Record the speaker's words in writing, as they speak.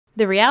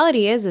The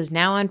Reality is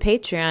now on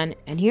Patreon,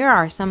 and here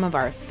are some of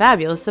our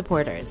fabulous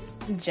supporters.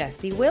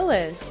 Jesse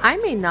Willis. I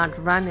may not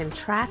run in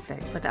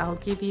traffic, but I'll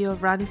give you a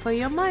run for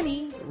your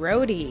money.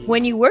 Rhodey.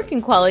 When you work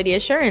in quality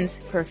assurance,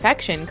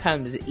 perfection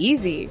comes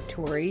easy.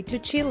 Tori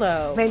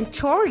Tuchilo. When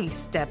Tori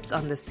steps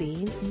on the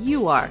scene,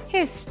 you are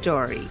his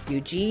story.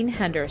 Eugene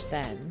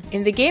Henderson.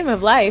 In the game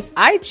of life,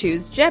 I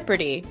choose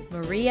Jeopardy!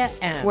 Maria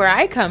M. Where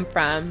I come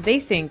from, they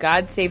sing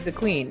God Save the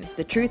Queen.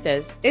 The truth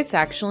is, it's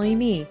actually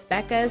me,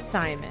 Becca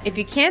Simon. If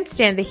you can't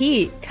stand the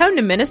heat, come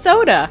to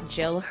Minnesota.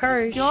 Jill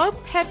Hirsch. Your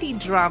petty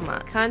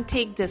drama can't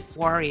take this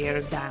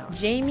warrior down.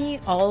 Jamie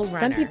Allrunner.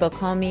 Some people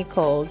call me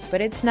cold,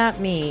 but it's not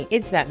me.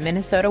 It's that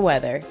Minnesota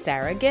weather.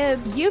 Sarah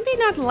Gibbs. You may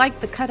not like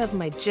the cut of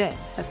my jet,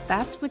 but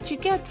that's what you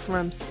get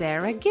from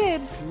Sarah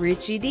Gibbs.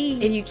 Richie D.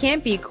 If you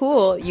can't be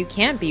cool, you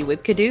can't be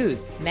with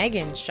Caduce.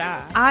 Megan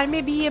Shaw. I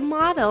may be a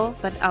model,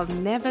 but I'll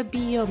never be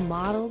your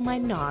model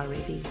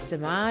minority.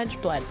 Samaj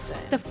Bledson.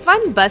 The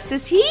fun bus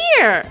is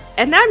here,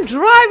 and I'm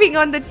driving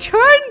on the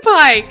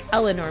turnpike.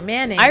 Eleanor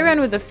Manning. I run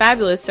with a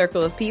fabulous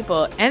circle of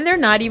people, and they're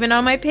not even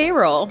on my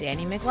payroll.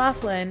 Danny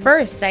McLaughlin.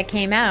 First, I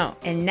came out,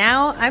 and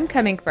now I'm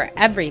coming for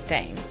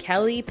everything.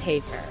 Kelly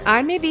Paper.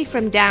 I may be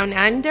from down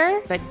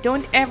under, but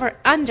don't ever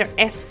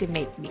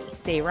underestimate me.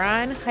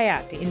 Seyran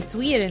Hayati. In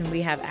Sweden,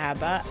 we have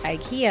ABBA,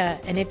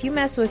 IKEA, and if you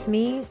mess with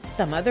me,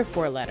 some other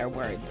four-letter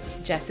words.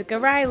 Jessica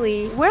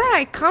Riley. Where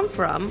I come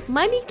from,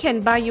 money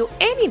can buy you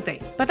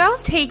anything, but I'll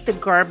take the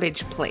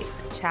garbage plate.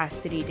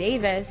 Chastity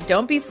Davis.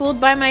 Don't be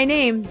fooled by my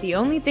name. The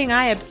only thing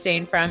I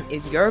abstain from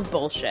is your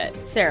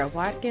bullshit. Sarah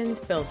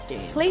Watkins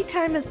Bilstein.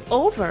 Playtime is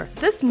over.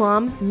 This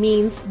mom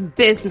means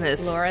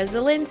business. Laura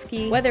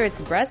Zelinsky. Whether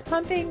it's breast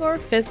pumping or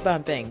fist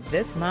bumping,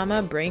 this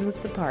mama brings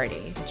the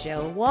party.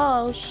 Jill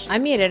Walsh. I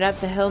made it up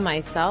the hill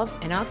myself,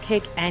 and I'll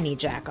kick any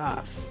jack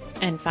off.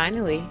 And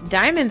finally,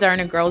 diamonds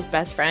aren't a girl's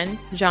best friend.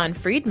 John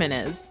Friedman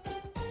is.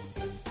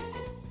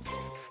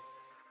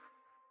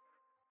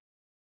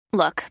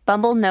 Look,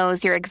 Bumble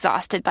knows you're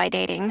exhausted by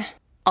dating.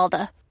 All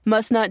the,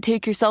 must not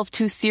take yourself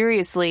too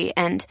seriously,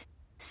 and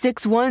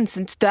 6'1"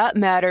 since that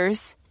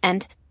matters.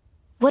 And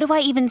what do I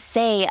even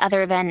say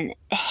other than,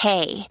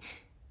 hey?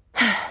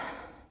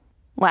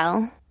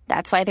 Well,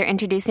 that's why they're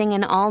introducing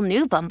an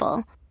all-new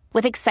Bumble,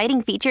 with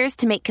exciting features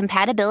to make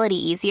compatibility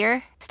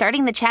easier,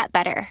 starting the chat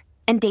better,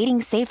 and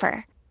dating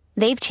safer.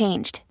 They've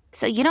changed,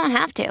 so you don't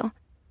have to.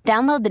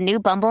 Download the new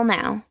Bumble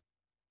now.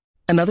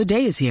 Another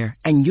day is here,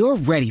 and you're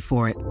ready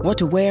for it. What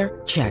to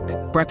wear? Check.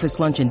 Breakfast,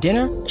 lunch, and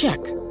dinner?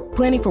 Check.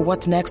 Planning for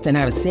what's next and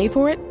how to save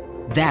for it?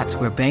 That's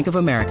where Bank of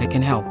America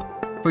can help.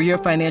 For your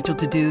financial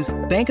to-dos,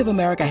 Bank of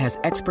America has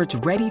experts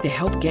ready to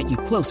help get you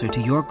closer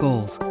to your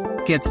goals.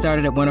 Get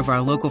started at one of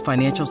our local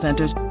financial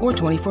centers or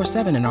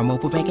 24/7 in our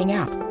mobile banking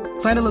app.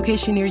 Find a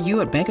location near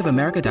you at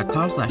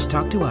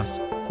bankofamerica.com/talktous.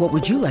 What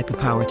would you like the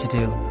power to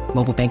do?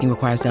 Mobile banking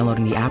requires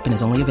downloading the app and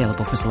is only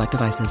available for select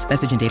devices.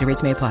 Message and data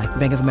rates may apply.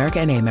 Bank of America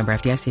N.A., member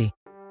FDIC.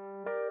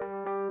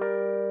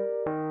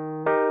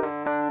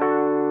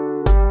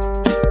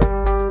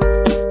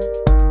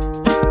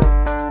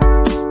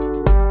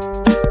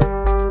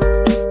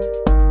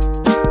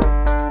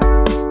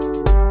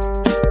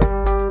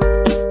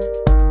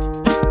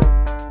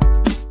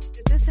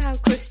 This is how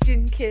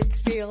Christian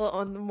kids feel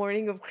on the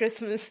morning of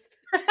Christmas.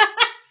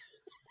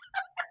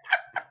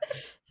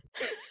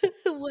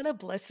 What a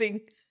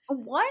blessing.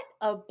 What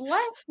a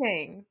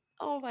blessing.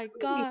 Oh my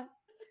God.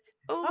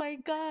 Oh my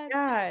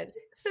God.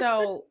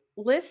 So,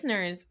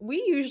 listeners,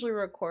 we usually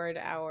record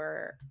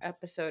our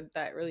episode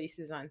that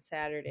releases on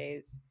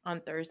Saturdays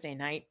on Thursday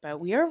night, but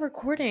we are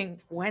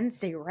recording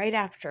Wednesday right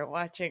after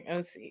watching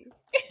OC.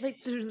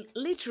 Like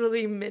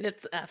literally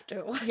minutes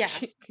after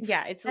watching.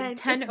 Yeah, it's like And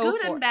 10:04. it's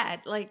good and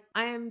bad. Like,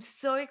 I am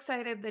so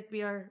excited that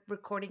we are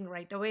recording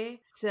right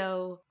away,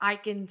 so I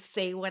can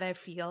say what I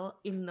feel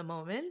in the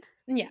moment.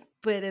 Yeah.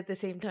 But at the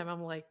same time,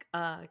 I'm like,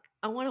 I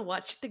want to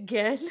watch it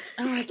again.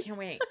 Oh, I can't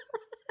wait.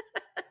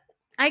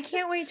 I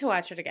can't wait to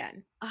watch it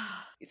again.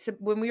 So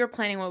when we were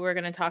planning what we were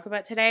going to talk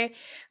about today,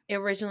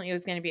 originally it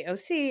was going to be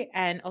OC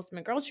and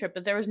Ultimate Girls Trip,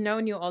 but there was no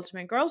new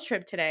Ultimate Girls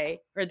Trip today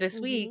or this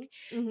week.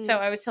 Mm-hmm. So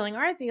I was telling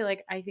Arthi,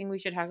 like, I think we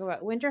should talk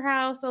about Winter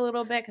House a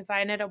little bit because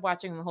I ended up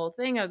watching the whole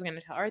thing. I was going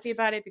to tell Arthi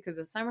about it because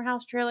the Summer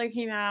House trailer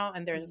came out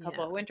and there's a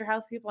couple of Winter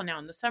House people now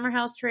in the Summer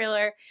House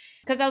trailer.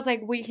 Because I was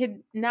like, we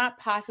could not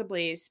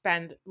possibly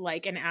spend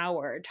like an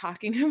hour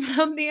talking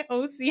about the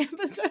OC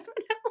episode.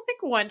 I'm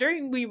like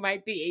wondering we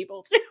might be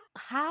able to.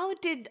 How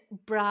did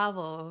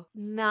Bravo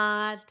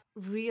not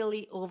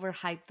really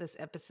overhype this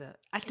episode?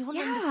 I don't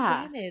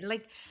understand it.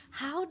 Like,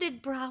 how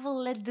did Bravo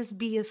let this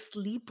be a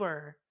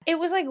sleeper? It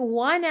was like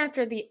one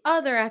after the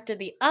other after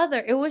the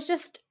other. It was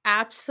just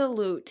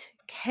absolute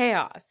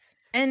chaos.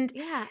 And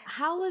yeah,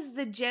 how was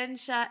the Jen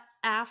Shah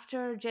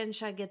after Jen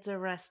Shah gets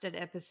arrested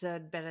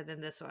episode better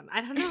than this one?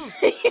 I don't know.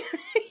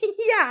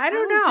 Yeah, I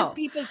don't know. Just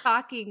people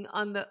talking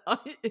on the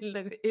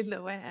in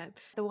the van.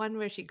 The one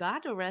where she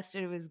got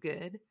arrested was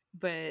good,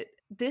 but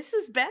this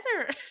is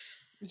better.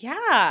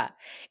 Yeah,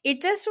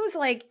 it just was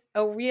like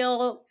a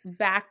real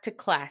back to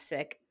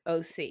classic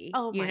OC.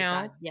 Oh my you know?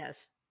 God,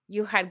 yes.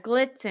 you had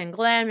glitz and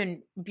glam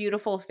and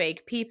beautiful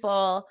fake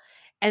people,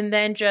 and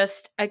then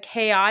just a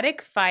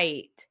chaotic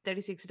fight.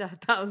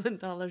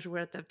 $36,000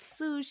 worth of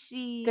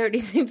sushi.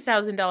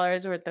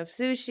 $36,000 worth of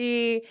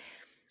sushi.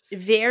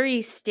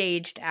 Very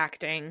staged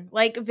acting.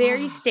 Like,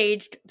 very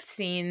staged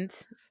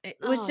scenes. It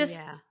was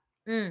just...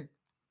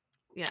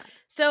 Yeah.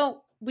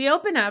 So we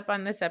open up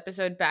on this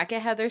episode back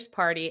at Heather's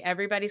party.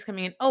 Everybody's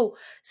coming in. Oh,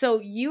 so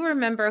you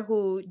remember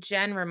who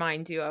Jen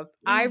reminds you of.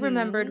 I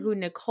remembered who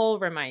Nicole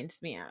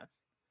reminds me of.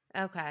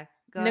 Okay.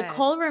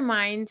 Nicole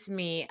reminds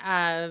me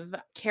of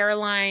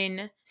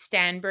Caroline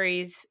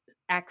Stanbury's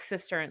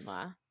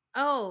ex-sister-in-law.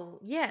 Oh,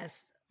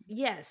 yes.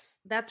 Yes.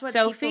 That's what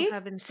Sophie? people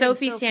have been saying.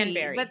 Sophie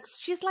Stanbury. But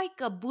she's like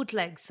a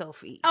bootleg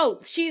Sophie. Oh,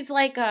 she's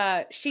like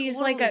a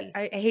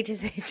I hate to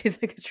say she's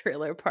like a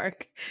trailer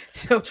park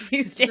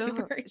Sophie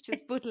Stanbury. No,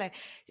 she's bootleg.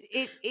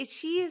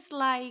 She is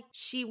like,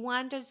 she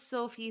wanted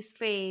Sophie's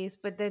face,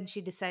 but then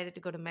she decided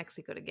to go to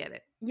Mexico to get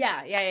it.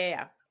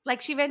 Yeah.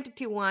 Like, she went to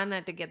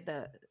Tijuana to get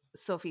the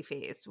Sophie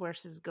face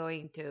versus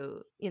going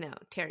to,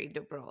 Terry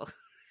Dubrows.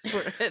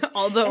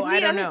 Although I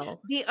don't know.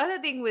 The other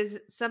thing was,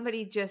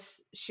 somebody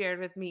just shared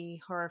with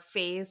me her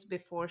face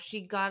before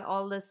she got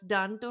all this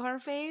done to her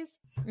face,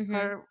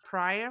 her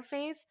prior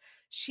face.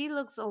 She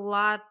looks a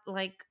lot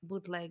like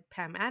bootleg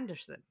Pam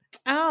Anderson.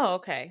 Oh,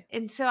 okay.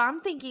 And so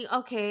I'm thinking,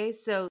 okay,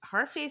 so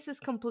her face is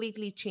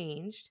completely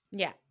changed.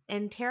 Yeah.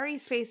 And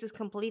Terry's face is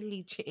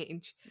completely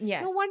changed.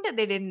 Yes. No wonder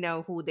they didn't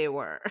know who they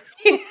were.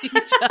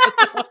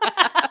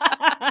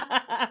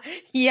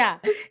 Yeah,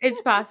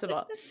 it's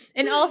possible.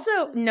 And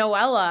also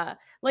Noella,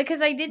 like,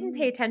 because I didn't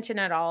pay attention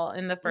at all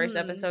in the first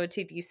episode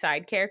to these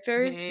side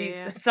characters.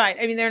 Yeah.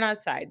 They're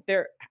not side,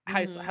 they're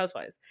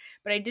housewives.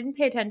 But I didn't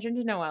pay attention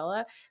to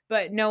Noella.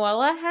 But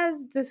Noella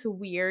has this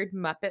weird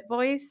Muppet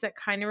voice that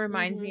kind of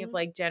reminds me of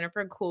like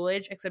Jennifer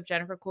Coolidge, except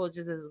Jennifer Coolidge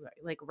is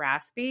like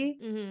raspy.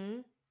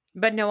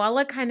 But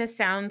Noella kind of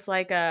sounds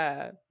like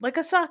a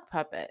sock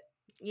puppet.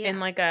 Yeah. And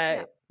like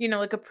a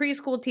like a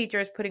preschool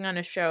teacher is putting on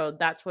a show.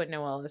 That's what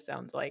Noella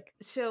sounds like.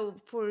 So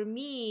for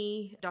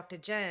me, Dr.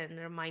 Jen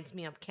reminds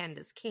me of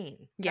Candace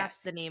Cain. Yes. That's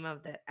the name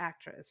of the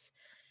actress.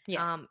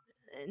 Yes.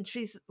 And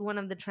she's one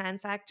of the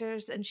trans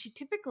actors, and she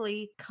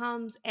typically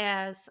comes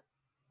as,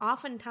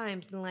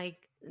 oftentimes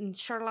in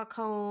Sherlock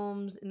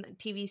Holmes, in the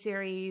TV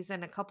series,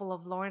 and a couple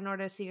of Law and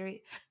Order series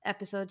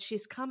episodes,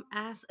 she's come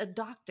as a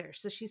doctor.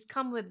 So she's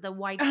come with the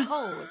white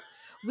coat.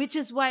 Which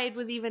is why it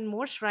was even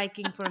more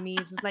striking for me.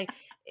 It was like,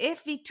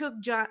 if we took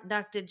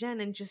Dr.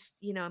 Jen and just,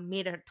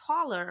 made her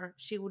taller,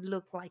 she would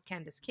look like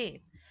Candace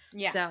Cain.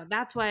 Yeah. So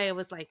that's why I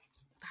was like,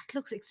 that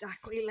looks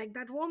exactly like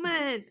that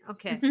woman.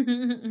 Okay.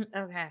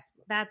 Okay.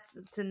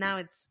 So now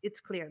it's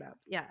cleared up.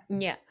 Yeah.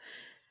 Yeah.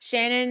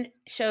 Shannon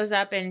shows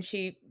up and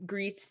she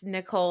greets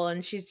Nicole,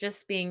 and she's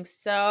just being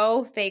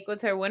so fake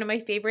with her. One of my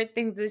favorite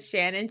things is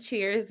Shannon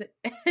cheers,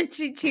 and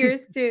she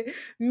cheers to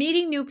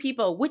meeting new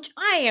people, which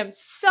I am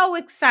so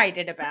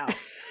excited about.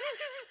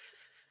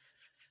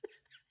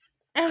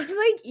 I was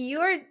like, you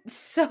are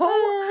so...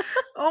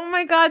 Oh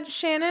my God,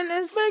 Shannon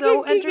is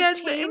so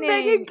entertaining.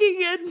 Megan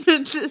King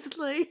Edmonds is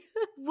like,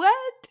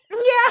 what?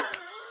 Yeah.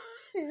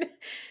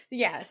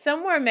 Yeah,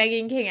 somewhere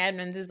Megan King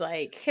Edmonds is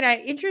like, can I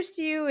interest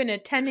you in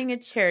attending a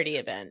charity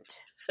event?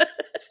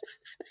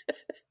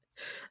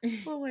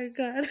 Oh my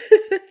God.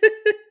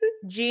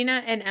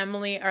 Gina and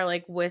Emily are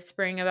like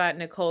whispering about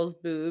Nicole's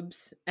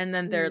boobs, and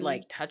then they're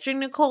like touching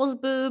Nicole's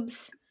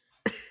boobs.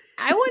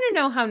 I want to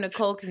know how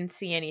Nicole can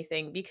see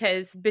anything,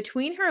 because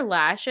between her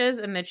lashes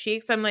and the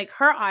cheeks, I'm like,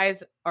 her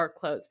eyes are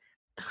closed.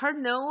 Her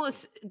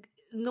nose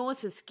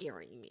is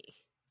scaring me.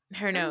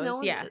 Her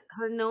nose, yeah.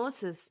 Her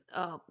nose is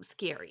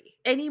scary.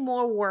 Any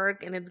more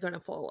work and it's going to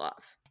fall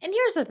off. And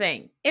here's the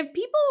thing. If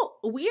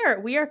people,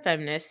 we are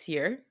feminists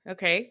here,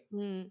 okay?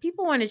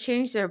 People want to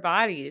change their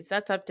bodies.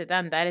 That's up to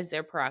them. That is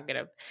their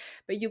prerogative.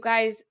 But you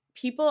guys,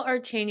 people are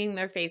changing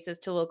their faces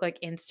to look like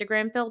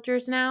Instagram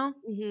filters now.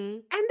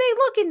 And they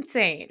look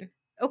insane,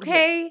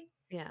 okay?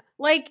 Yeah.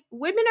 Like,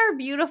 women are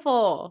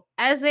beautiful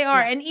as they are.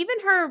 Yeah. And even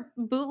her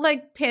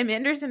bootleg Pam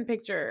Anderson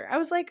picture, I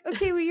was like,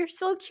 okay, well, you're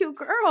still a cute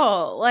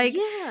girl. Like,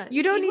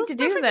 you don't need to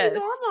do this.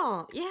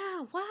 Normal.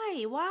 Yeah.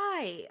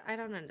 Why? I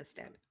don't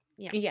understand.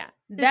 Yeah.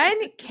 Then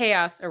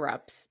chaos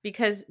erupts,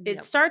 because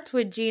it starts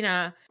with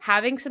Gina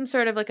having some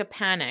sort of like a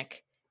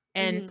panic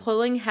and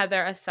pulling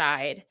Heather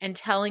aside and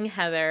telling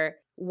Heather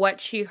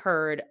what she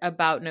heard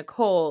about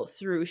Nicole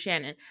through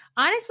Shannon.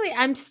 Honestly,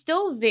 I'm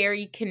still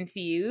very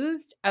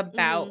confused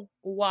about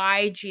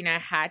why Gina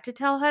had to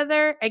tell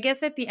Heather. I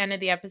guess at the end of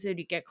the episode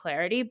you get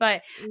clarity,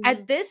 but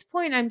at this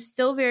point I'm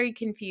still very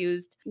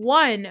confused.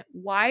 One,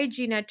 why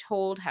Gina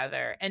told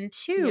Heather, and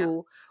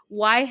two,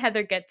 why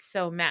Heather gets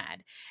so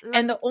mad.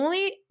 And the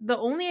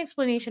only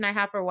explanation I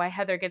have for why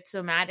Heather gets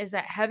so mad is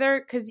that Heather,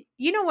 because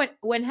you know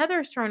when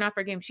Heather's thrown off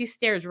her game, she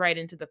stares right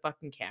into the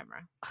fucking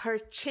camera. Her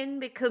chin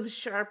becomes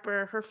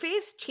sharper. Her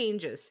face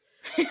changes.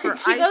 Her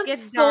eyes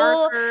get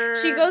darker.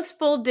 She goes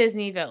full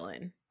Disney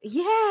villain.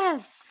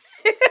 Yes.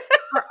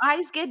 her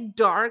eyes get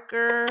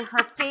darker,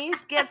 her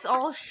face gets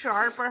all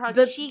sharper,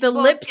 her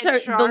cheekbones get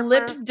sharper, the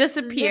lips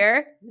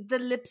disappear. The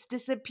lips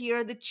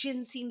disappear, the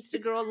chin seems to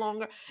grow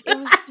longer. It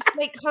was just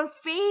like her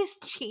face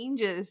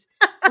changes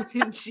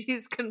when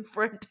she's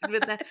confronted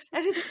with that.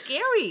 And it's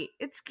scary.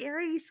 It's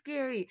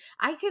scary.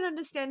 I can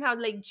understand how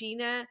like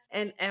Gina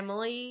and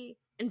Emily,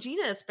 and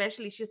Gina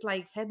especially, she's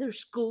like, Heather,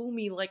 school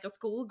me like a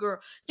schoolgirl.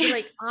 She's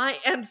like,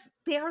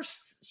 they are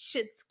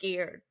shit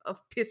scared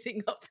of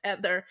pissing off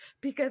Heather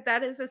because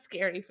that is a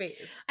scary face.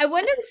 I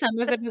wonder if some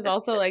of it is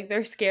also like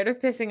they're scared of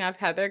pissing off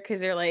Heather because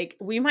they're like,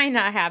 we might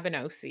not have an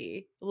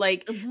OC.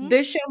 Like,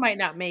 this show might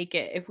not make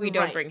it if we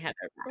don't bring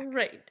Heather back.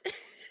 Right.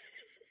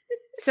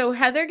 So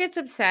Heather gets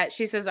upset.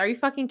 She says, are you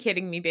fucking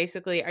kidding me?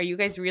 Basically, are you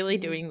guys really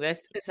doing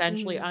this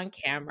essentially on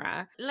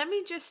camera? Let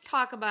me just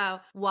talk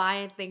about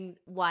why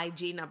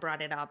Gina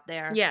brought it up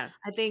there. Yeah.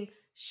 I think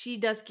she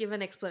does give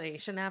an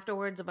explanation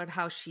afterwards about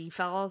how she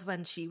felt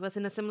when she was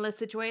in a similar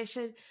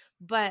situation.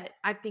 But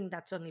I think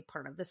that's only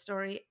part of the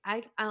story.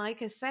 I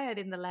like I said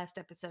in the last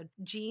episode,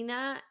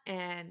 Gina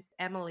and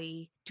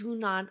Emily do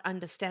not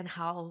understand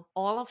how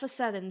all of a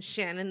sudden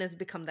Shannon has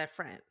become their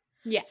friend.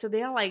 Yeah. So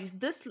they're like,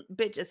 this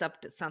bitch is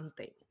up to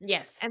something.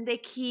 Yes. And they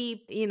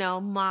keep,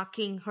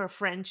 mocking her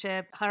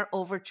friendship. Her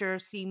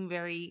overtures seem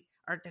very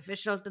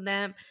artificial to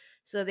them.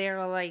 So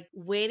they're like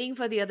waiting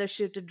for the other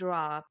shoe to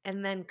drop.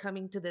 And then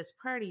coming to this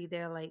party,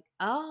 they're like,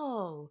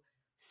 oh,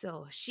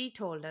 so she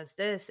told us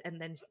this.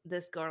 And then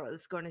this girl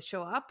is going to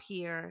show up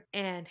here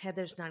and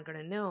Heather's not going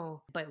to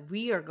know, but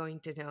we are going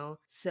to know.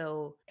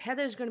 So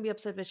Heather's going to be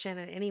upset with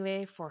Shannon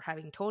anyway for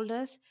having told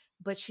us.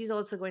 But she's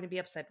also going to be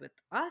upset with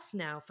us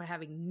now for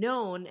having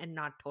known and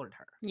not told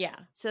her. Yeah.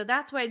 So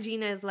that's why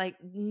Gina is like,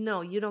 no,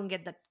 you don't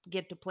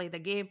get to play the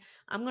game.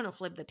 I'm going to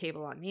flip the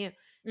table on you.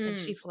 And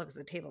she flips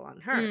the table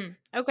on her.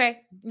 Okay.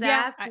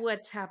 That's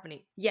what's happening.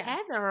 Yeah.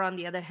 Heather, on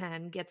the other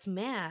hand, gets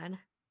mad.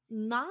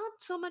 Not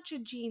so much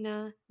at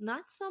Gina,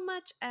 not so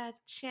much at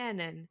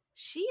Shannon.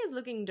 She is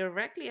looking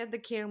directly at the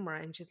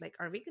camera and she's like,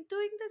 are we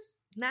doing this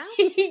now?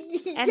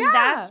 And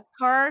that's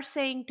her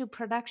saying to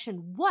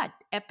production, what?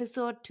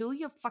 Episode 2?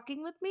 You're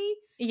fucking with me?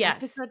 Yes.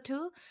 Episode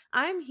 2?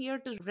 I'm here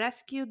to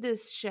rescue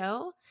this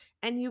show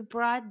and you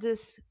brought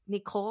this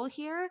Nicole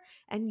here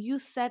and you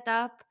set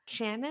up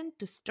Shannon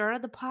to stir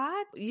the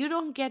pot? You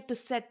don't get to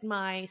set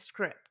my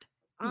script.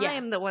 I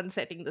am the one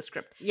setting the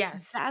script.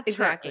 Yes, that's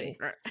exactly.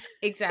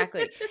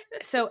 Exactly.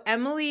 So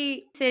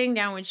Emily sitting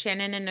down with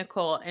Shannon and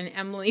Nicole, and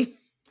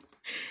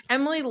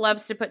Emily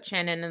loves to put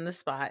Shannon in the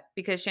spot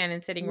because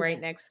Shannon's sitting right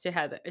next to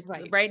Heather,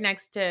 right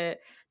next to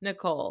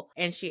Nicole,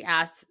 and she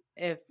asks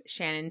if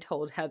Shannon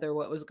told Heather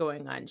what was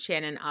going on.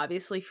 Shannon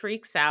obviously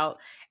freaks out,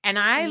 and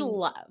I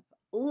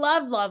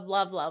love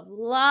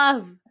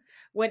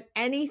when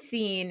any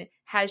scene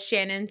has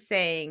Shannon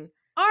saying,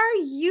 "Are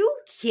you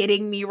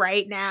kidding me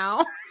right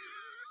now?"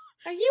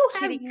 You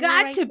have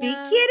got to be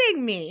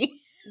kidding me.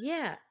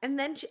 Yeah, and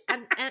then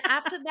and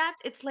after that,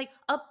 it's like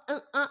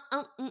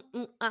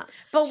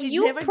But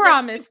you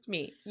promised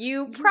me.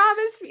 You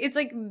promised me. It's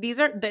like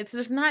this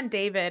is not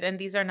David, and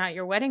these are not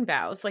your wedding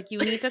vows. Like you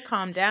need to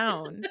calm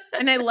down.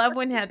 And I love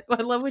when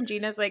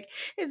Gina's like,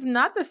 it's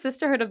not the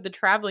sisterhood of the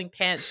traveling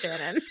pants,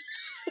 Shannon.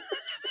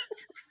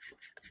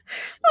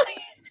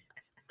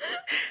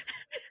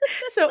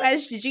 So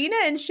as Gina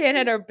and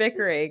Shannon are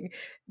bickering,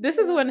 this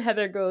is when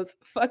Heather goes,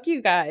 fuck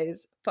you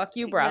guys. Fuck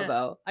you,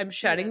 Bravo. I'm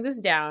shutting this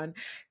down.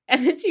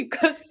 And then she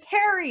goes,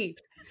 Terry,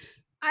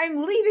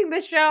 I'm leaving the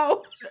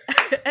show.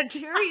 And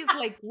Terry's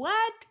like,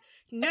 what?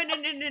 No.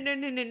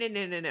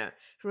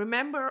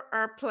 Remember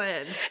our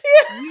plan.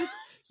 Yeah.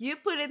 You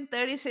put in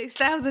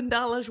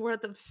 $36,000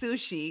 worth of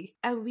sushi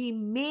and we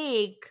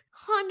make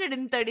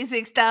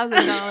 $136,000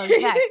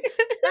 back.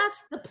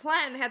 That's the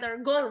plan, Heather.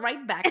 Go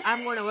right back.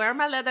 I'm going to wear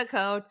my leather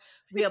coat.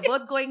 We are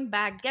both going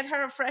back. Get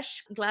her a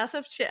fresh glass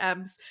of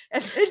champs.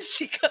 And then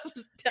she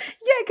comes down.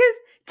 Yeah, because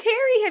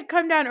Terry had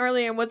come down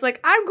early and was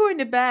like, I'm going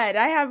to bed.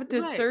 I have to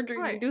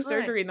do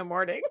surgery in the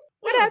morning.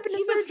 What happened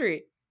to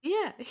surgery?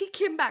 Yeah, he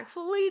came back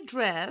fully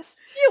dressed.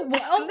 Yeah,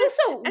 well,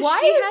 also,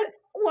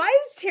 why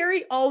is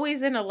Terry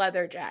always in a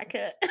leather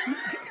jacket?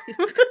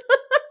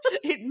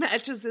 It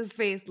matches his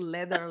face.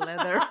 Leather.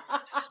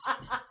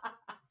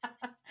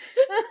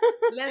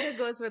 Leather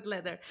goes with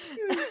leather.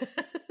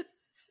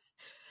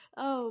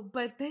 Oh,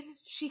 but then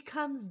she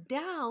comes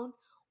down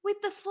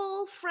with the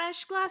full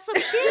fresh glass of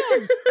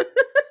gin.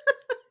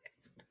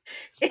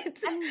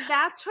 And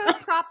that's her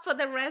prop for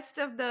the rest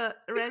of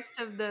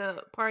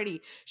the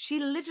party. She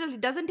literally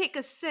doesn't take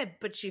a sip,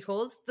 but she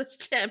holds the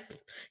champ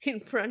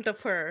in front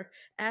of her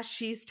as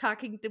she's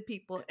talking to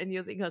people and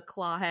using her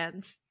claw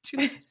hands.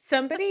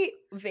 Somebody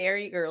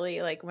very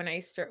early, like when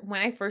I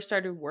first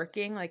started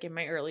working, like in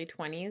my early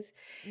 20s,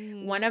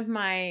 one of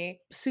my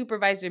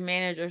supervisor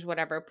managers,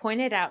 whatever,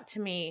 pointed out to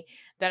me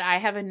that I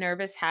have a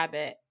nervous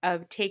habit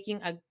of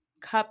taking a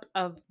cup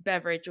of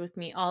beverage with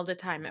me all the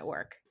time at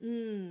work.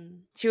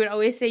 She would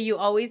always say, you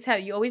always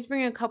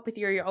bring a cup with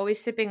you, or you're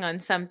always sipping on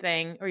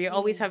something, or you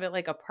always have it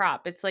like a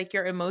prop. It's like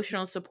your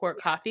emotional support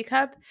coffee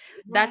cup.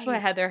 That's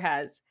what Heather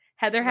has.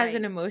 Heather has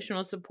an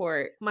emotional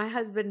support. My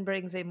husband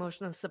brings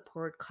emotional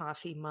support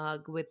coffee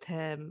mug with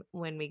him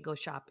when we go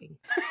shopping.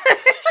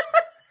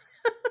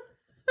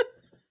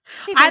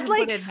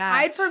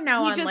 I'd from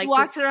now on, he just like,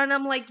 walks around.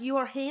 I'm like,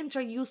 your hands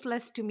are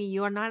useless to me.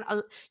 You're not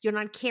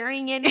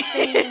carrying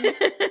anything.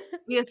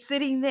 You're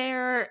sitting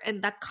there,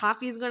 and that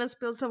coffee is gonna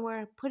spill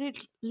somewhere.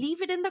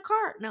 Leave it in the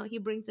car. No, he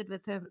brings it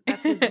with him.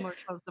 That's his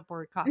emotional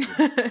support coffee.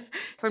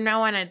 From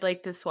now on, I'd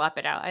like to swap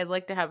it out. I'd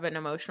like to have an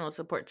emotional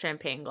support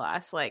champagne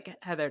glass like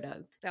Heather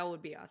does. That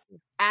would be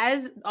awesome.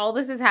 As all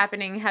this is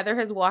happening, Heather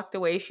has walked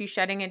away. She's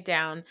shutting it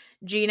down.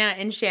 Gina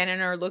and Shannon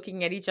are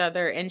looking at each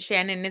other, and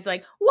Shannon is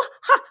like, "Wah,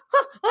 ha,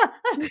 ha, ha,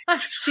 ha,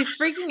 ha." She's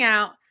freaking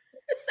out.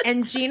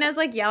 And Gina's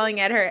like yelling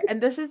at her.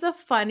 And this is the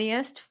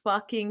funniest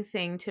fucking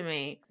thing to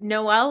me.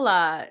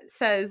 Noella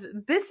says,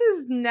 "This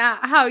is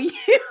not how you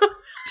talk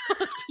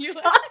to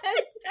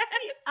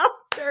the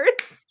elders."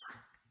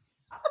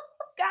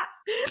 God,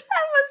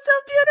 that was so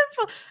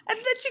beautiful. And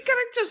then she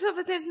corrects herself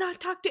and said, "Not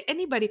talk to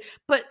anybody."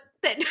 But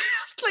then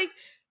it's like,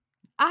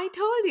 I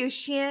told you,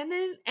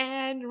 Shannon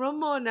and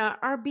Ramona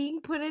are being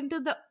put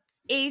into the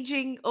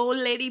aging old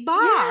lady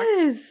box.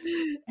 Yes.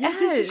 And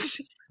this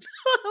is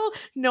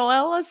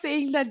Noella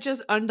saying that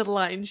just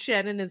underlines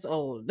Shannon is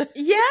old.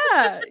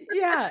 Yeah.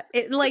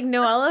 It, like,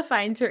 Noella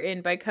finds her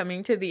in by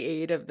coming to the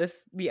aid of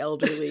the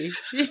elderly.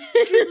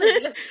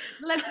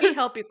 Let me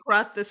help you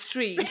cross the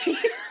street.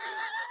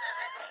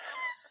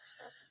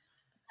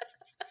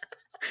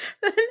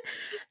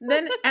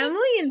 Then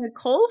Emily and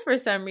Nicole, for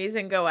some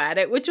reason, go at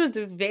it, which was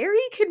very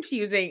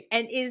confusing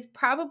and is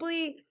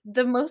probably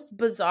the most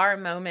bizarre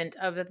moment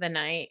of the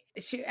night.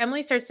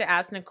 Emily starts to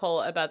ask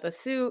Nicole about the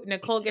suit.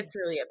 Nicole gets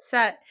really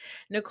upset.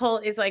 Nicole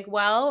is like,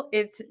 "Well,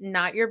 it's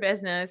not your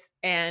business.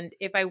 And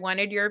if I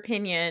wanted your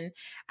opinion,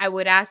 I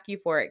would ask you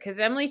for it." Because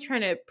Emily's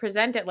trying to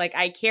present it like,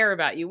 I care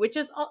about you, which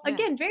is,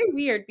 again, very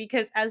weird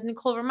because, as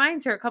Nicole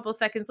reminds her a couple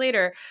seconds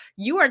later,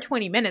 you are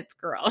 20 minutes,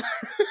 girl.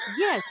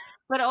 Yes.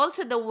 But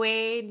also the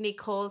way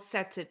Nicole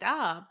sets it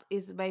up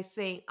is by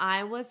saying,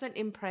 I was an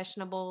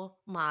impressionable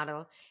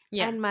model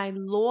and my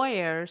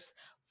lawyers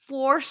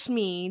forced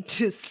me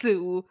to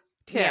sue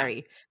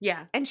Terry.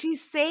 Yeah. And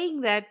she's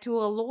saying that to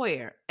a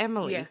lawyer,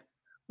 Emily. Yeah.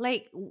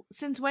 Like,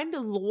 since when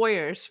do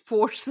lawyers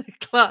force their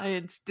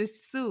clients to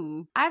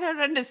sue? I don't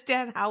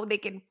understand how they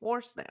can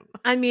force them.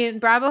 I mean,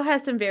 Bravo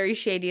has some very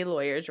shady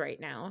lawyers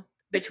right now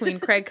between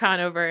Craig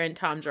Conover and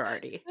Tom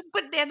Girardi.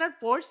 But they're not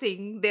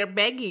forcing, they're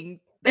begging.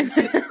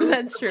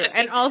 That's true.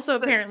 And also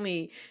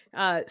apparently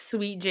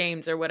Sweet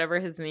James, or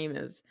whatever his name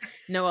is,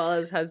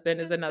 Noella's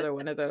husband, is another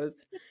one of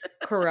those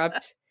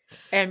corrupt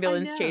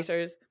ambulance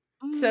chasers.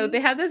 Mm-hmm. So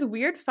they have this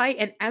weird fight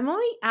and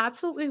Emily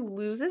absolutely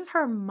loses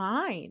her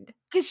mind.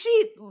 Because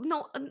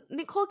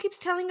Nicole keeps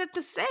telling her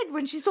to sit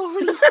when she's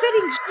already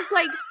sitting. She's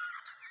like,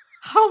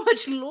 how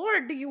much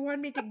lower do you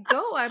want me to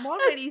go? I'm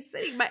already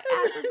sitting. My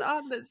ass is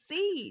on the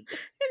seat.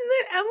 And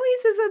then Emily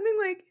says something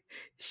like,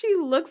 "She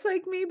looks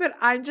like me, but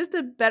I'm just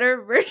a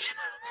better version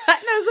of that."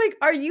 And I was like,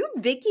 are you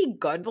Vicky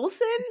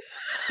Gunvalson?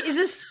 Is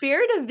the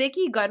spirit of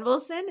Vicky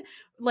Gunvalson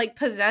like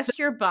possessed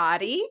your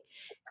body?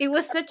 It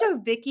was such a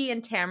Vicky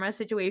and Tamara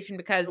situation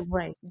because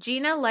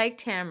Gina, like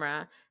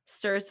Tamara,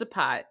 stirs the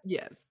pot.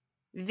 Yes.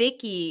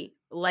 Vicky,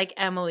 like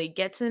Emily,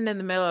 gets in the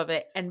middle of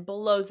it and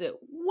blows it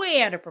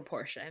way out of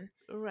proportion.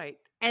 Right.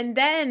 And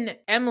then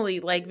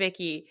Emily, like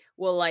Vicky,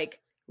 will like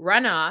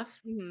run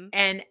off. Mm-hmm.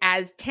 And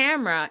as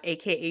Tamara,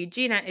 aka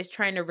Gina, is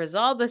trying to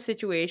resolve the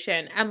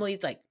situation,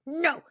 Emily's like,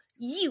 "No,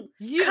 you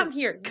come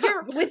here.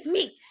 You're with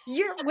me.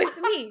 You're with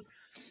me.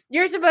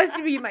 You're supposed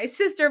to be my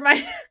sister,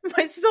 my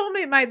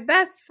soulmate, my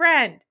best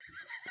friend."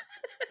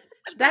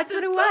 That's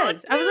what it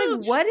was. I was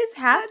like, what is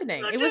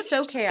happening? It was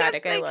so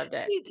chaotic. I loved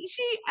it.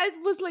 I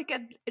was like,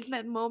 in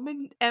that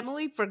moment,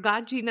 Emily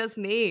forgot Gina's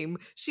name.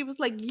 She was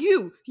like,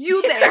 you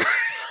there.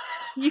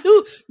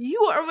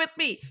 you are with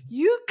me.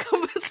 You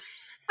come with me.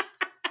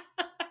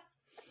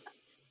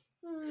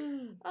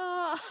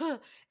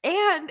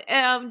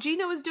 And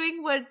Gina was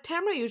doing what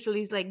Tamara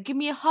usually is like, give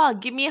me a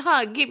hug,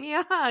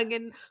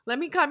 and let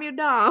me calm you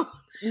down.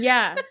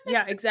 Yeah,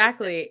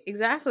 exactly.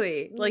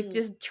 Like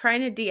just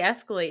trying to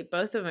de-escalate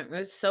both of them. It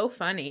was so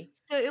funny.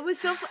 So it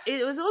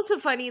was also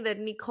funny that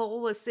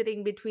Nicole was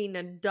sitting between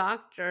a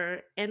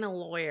doctor and a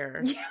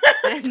lawyer,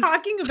 and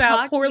talking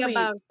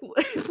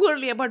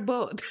poorly about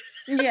both.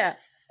 Yeah,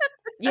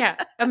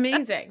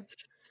 amazing.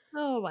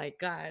 Oh my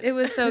God. It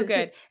was so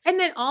good. And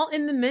then all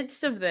in the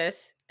midst of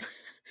this,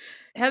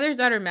 Heather's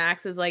daughter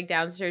Max is like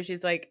downstairs.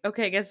 She's like,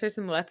 "Okay, I guess there's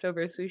some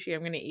leftover sushi.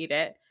 I'm going to eat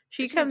it."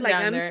 She's comes like,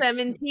 "I'm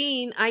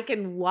 17. I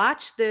can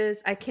watch this.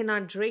 I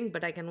cannot drink,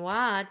 but I can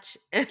watch."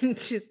 And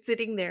she's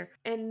sitting there.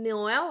 And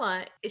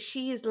Noella,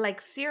 she is like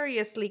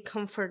seriously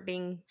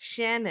comforting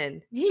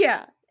Shannon.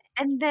 Yeah.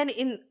 And then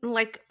in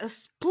like a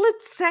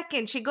split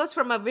second, she goes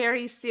from a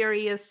very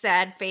serious,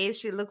 sad face.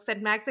 She looks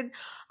at Max and,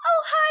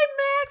 "Oh, hi,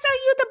 Max. Are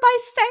you the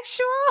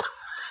bisexual?"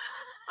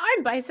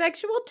 "I'm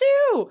bisexual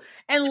too."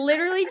 And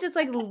literally just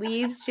like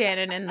leaves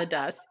Shannon in the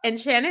dust. And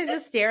Shannon's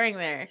just staring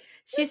there.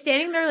 She's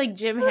standing there like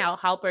Jim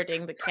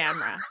Halperting the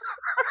camera.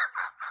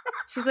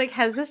 She's like,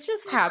 has this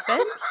just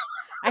happened?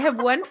 I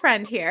have one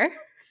friend here.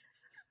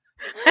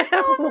 I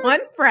have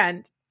one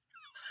friend.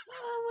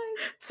 Oh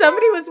my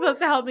Somebody was supposed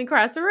to help me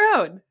cross the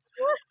road.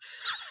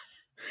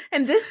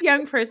 And this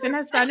young person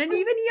has found an even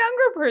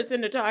younger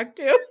person to talk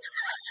to.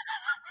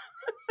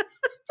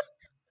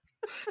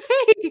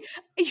 Hey,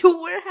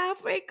 you were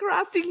halfway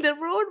crossing the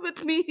road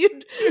with me.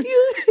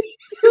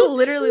 You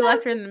literally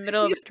left her in the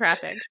middle of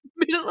traffic.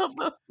 Middle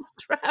of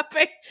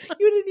traffic.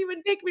 You didn't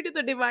even take me to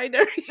the divider.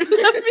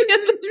 You left me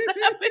in the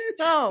traffic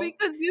No.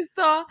 because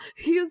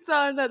you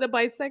saw another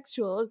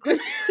bisexual.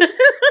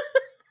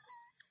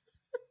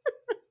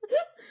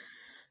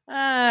 Oh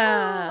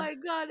my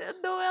god,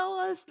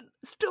 Noella's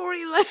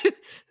storyline.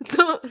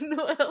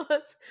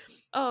 Noella's.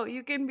 Oh,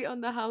 you can be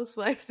on the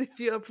Housewives if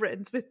you're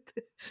friends with,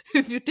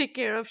 if you take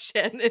care of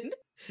Shannon.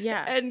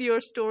 Yeah. And your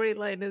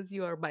storyline is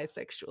you are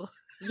bisexual.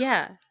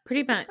 Yeah,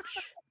 pretty much.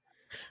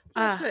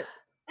 That's it.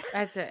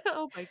 That's it.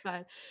 Oh my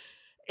god.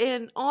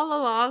 And all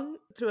along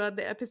throughout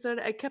the episode,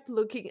 I kept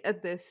looking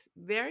at this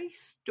very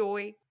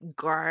stoic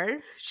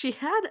guard. She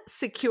had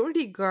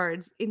security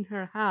guards in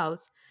her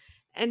house.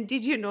 And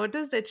did you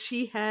notice that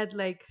she had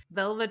like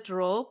velvet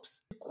ropes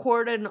to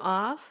cordon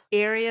off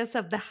areas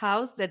of the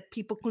house that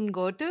people couldn't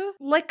go to?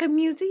 Like a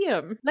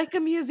museum. Like a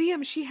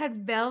museum. She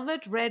had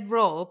velvet red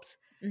ropes,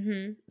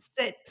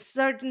 set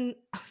certain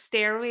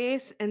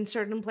stairways and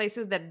certain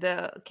places that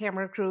the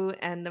camera crew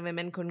and the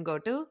women couldn't go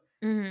to.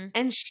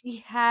 And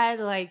she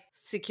had like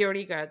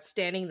security guards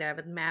standing there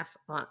with masks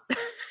on,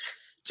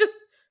 just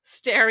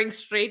staring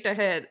straight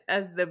ahead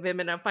as the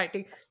women are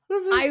fighting.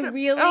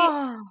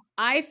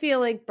 I feel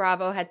like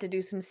Bravo had to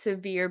do some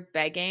severe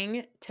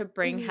begging to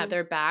bring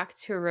Heather back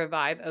to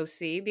revive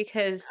OC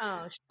because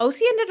OC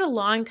ended a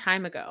long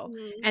time ago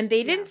and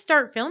they didn't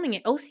start filming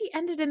it. OC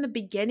ended in the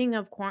beginning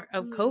of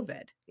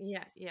COVID.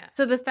 Yeah.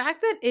 So the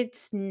fact that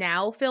it's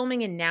now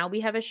filming and now we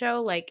have a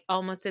show like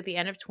almost at the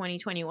end of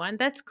 2021,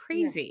 that's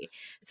crazy.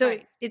 So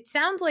it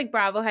sounds like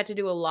Bravo had to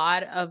do a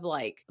lot of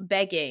like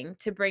begging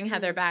to bring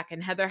Heather back,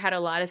 and Heather had a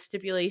lot of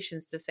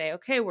stipulations to say,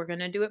 okay, we're going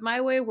to do it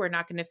my way. We're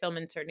not going to film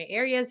in certain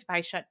areas. If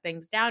I shut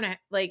things down,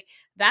 like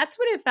that's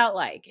what it felt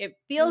like. It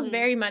feels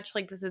very much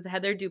like this is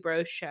Heather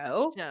Dubrows'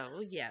 show.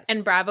 Yes.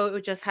 And Bravo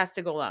just has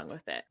to go along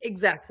with it.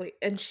 Exactly.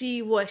 And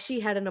she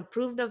hadn't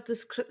approved of the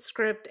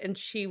script and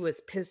she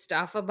was pissed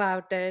off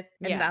about it.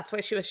 And that's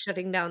why she was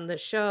shutting down the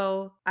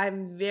show.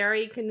 I'm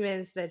very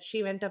convinced that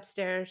she went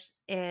upstairs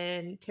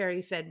and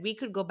Terry said, we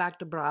could go back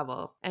to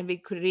Bravo and we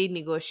could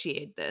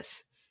renegotiate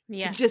this.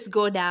 Yeah. Just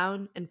go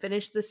down and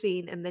finish the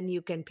scene and then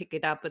you can pick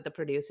it up with the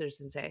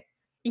producers and say,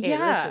 hey,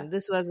 listen,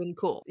 this wasn't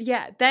cool.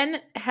 Yeah.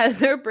 Then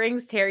Heather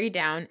brings Terry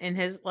down in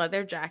his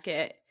leather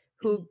jacket,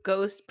 who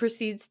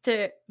proceeds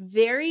to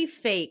very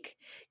fake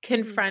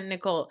confront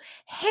Nicole.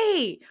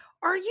 Hey,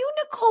 are you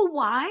Nicole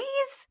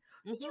Wise?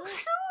 You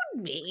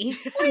sued me.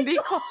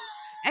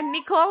 And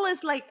Nicole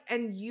is like,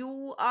 and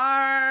you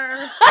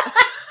are...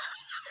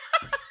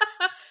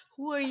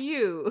 Who are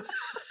you?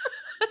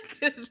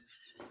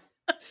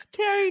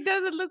 Terry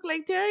doesn't look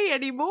like Terry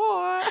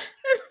anymore.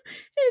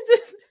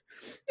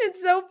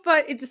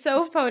 It's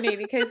so funny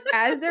because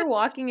as they're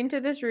walking into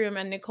this room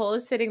and Nicole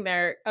is sitting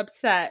there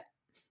upset,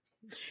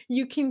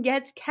 you can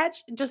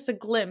catch just a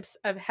glimpse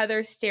of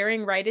Heather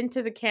staring right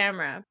into the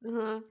camera.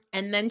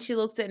 And then she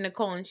looks at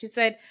Nicole and she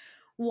said,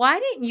 why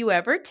didn't you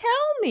ever tell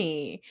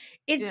me?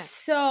 It's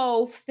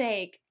so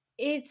fake.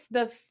 It's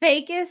the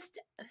fakest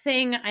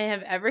thing I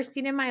have ever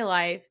seen in my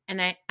life.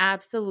 And I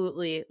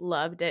absolutely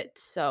loved it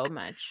so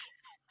much.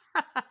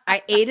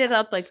 I ate it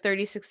up like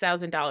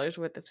 $36,000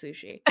 worth of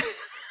sushi.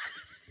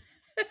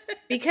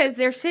 Because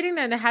they're sitting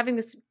there and they're having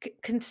this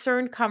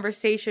concerned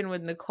conversation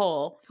with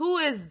Nicole. Who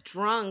is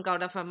drunk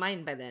out of her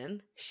mind by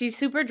then. She's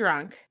super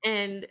drunk.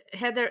 And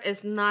Heather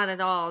is not at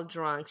all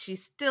drunk.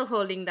 She's still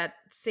holding that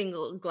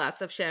single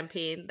glass of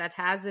champagne that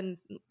hasn't,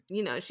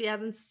 she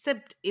hasn't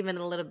sipped even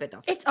a little bit of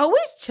it. It's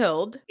always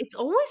chilled. It's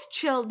always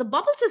chilled. The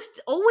bubbles is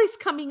always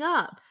coming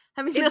up.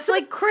 I mean, it's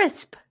like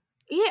crisp.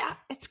 Yeah,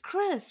 it's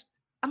crisp.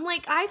 I'm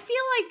like, I feel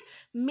like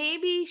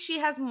maybe she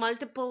has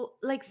multiple,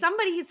 like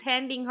somebody is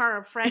handing her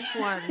a fresh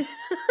one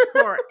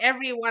for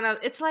every one of,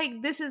 it's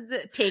like, this is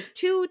the take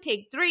 2,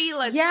 take 3.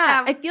 Let's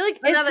have I feel like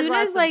as soon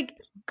as like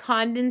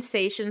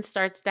condensation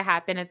starts to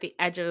happen at the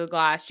edge of the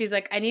glass, she's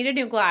like, I need a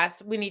new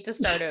glass. We need to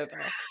start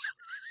over.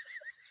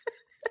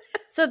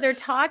 So they're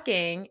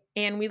talking,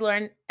 and we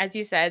learn, as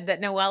you said, that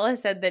Noella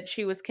said that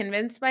she was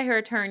convinced by her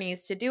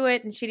attorneys to do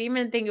it, and she didn't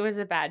even think it was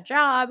a bad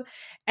job,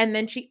 and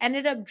then she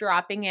ended up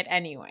dropping it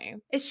anyway.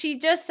 She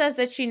just says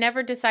that she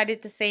never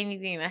decided to say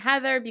anything to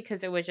Heather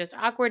because it was just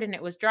awkward, and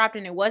it was dropped,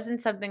 and it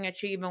wasn't something that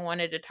she even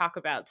wanted to talk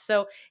about.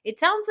 So it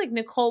sounds like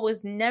Nicole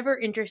was never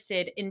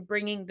interested in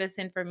bringing this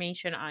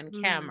information on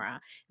camera.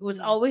 It was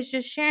always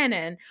just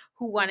Shannon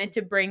who wanted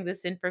to bring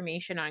this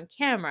information on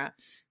camera.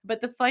 But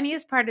the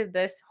funniest part of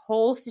this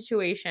whole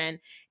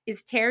situation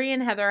is Terry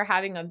and Heather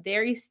having a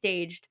very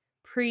staged,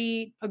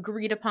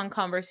 pre-agreed upon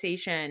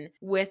conversation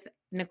with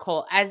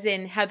Nicole, as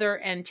in Heather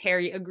and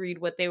Terry agreed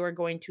what they were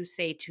going to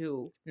say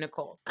to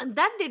Nicole. And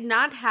that did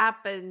not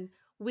happen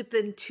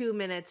within 2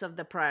 minutes of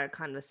the prior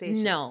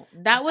conversation. No,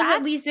 that was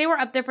at least, they were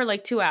up there for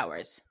like 2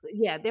 hours.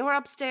 Yeah, they were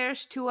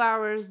upstairs 2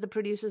 hours. The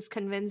producers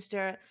convinced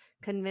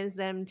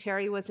them.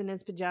 Terry was in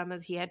his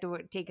pajamas. He had to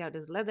take out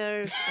his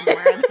leathers and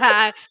wear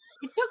that.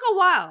 It took a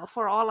while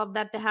for all of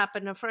that to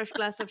happen, a fresh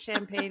glass of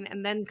champagne,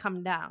 and then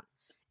come down.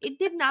 It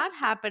did not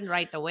happen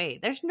right away.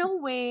 There's no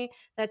way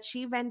that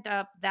she went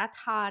up that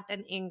hot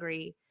and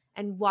angry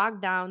and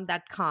walked down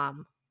that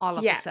calm all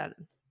of a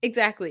sudden.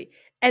 Exactly.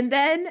 And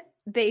then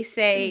they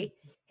say,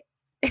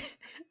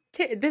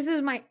 this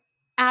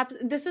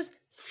is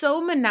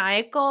so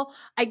maniacal.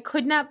 I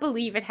could not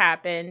believe it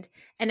happened.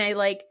 And I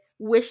like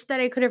wish that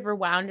I could have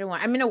rewound and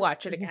I'm going to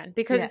watch it again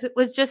because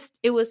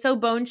it was so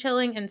bone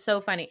chilling and so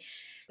funny.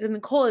 And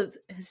Nicole is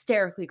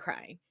hysterically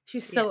crying.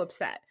 She's so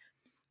upset.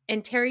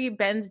 And Terry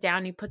bends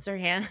down. He puts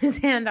his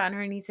hand on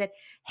her and he said,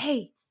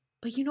 "Hey,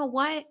 but you know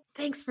what?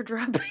 Thanks for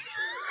dropping."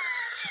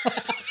 I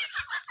can't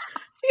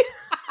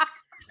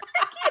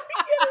get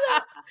it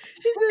out.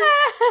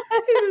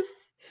 He says,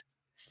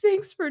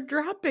 "Thanks for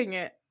dropping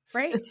it,"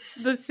 right?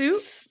 The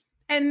suit.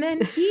 And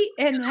then he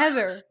and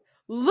Heather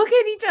look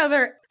at each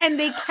other and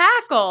they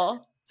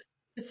cackle.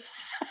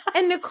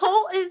 And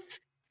Nicole is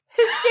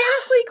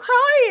hysterically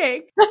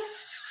crying.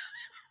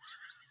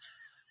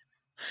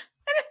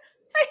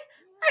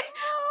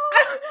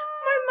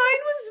 My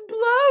mind was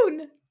blown.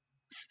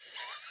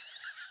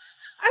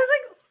 I was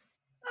like,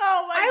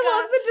 oh my God. I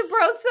love the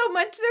Dubrows so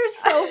much. They're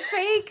so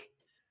fake.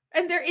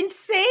 And they're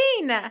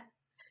insane. Can't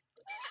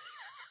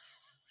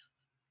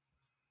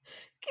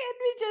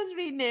we just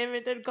rename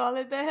it and call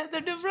it the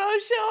Heather Dubrows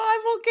Show?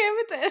 I'm okay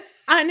with it.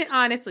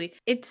 Honestly,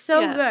 it's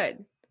so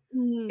good.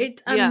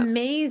 It's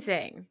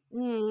amazing.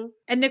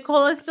 And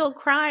Nicole is still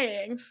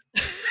crying.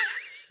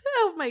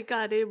 Oh my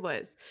God, it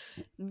was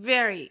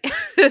very...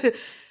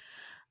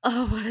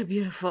 Oh, what a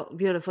beautiful,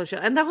 beautiful show.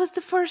 And that was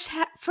the first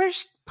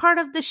part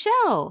of the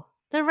show.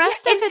 The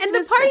rest of it... And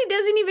the party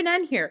doesn't even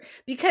end here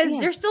because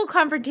there's still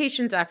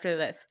confrontations after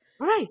this.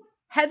 Right.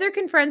 Heather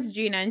confronts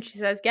Gina and she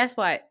says, "Guess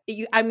what?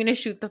 I'm going to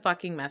shoot the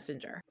fucking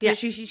messenger." Yeah.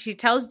 So she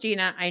tells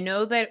Gina, "I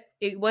know that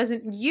it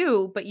wasn't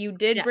you, but you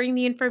did bring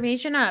the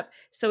information up.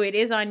 So it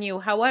is on you.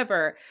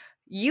 However,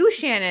 you,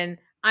 Shannon,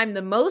 I'm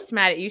the most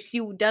mad at you." She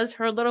does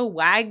her little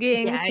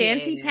wagging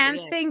fancy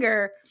pants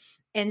finger.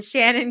 And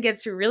Shannon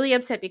gets really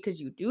upset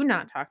because you do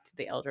not talk to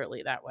the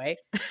elderly that way.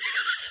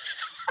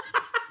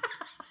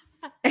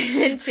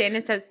 And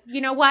Shannon says,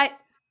 you know what,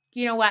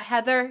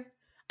 Heather?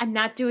 I'm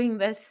not doing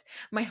this.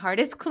 My heart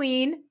is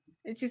clean."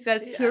 And she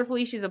says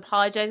tearfully, she's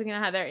apologizing to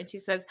Heather. And she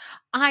says,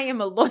 "I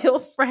am a loyal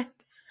friend."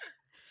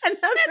 And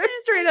Heather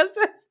straight up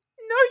says,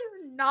 "No,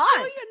 you're not.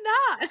 No, you're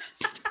not.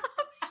 Stop."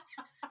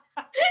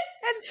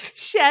 And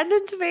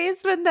Shannon's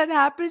face when that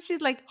happens,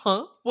 she's like,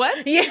 "Huh?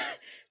 What?" Yeah.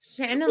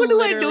 Shannon, what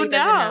do I do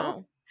now?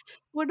 Know.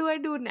 What do I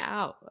do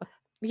now?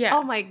 Yeah.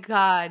 Oh my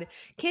God.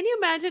 Can you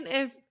imagine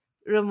if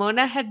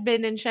Ramona had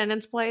been in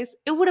Shannon's place?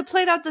 It would have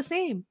played out the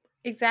same.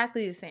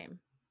 Exactly the same.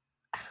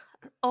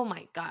 Oh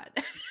my God.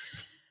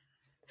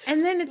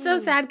 And then it's so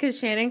sad because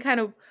Shannon kind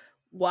of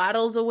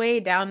waddles away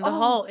down the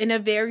hall in a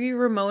very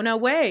Ramona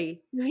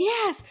way.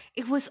 Yes.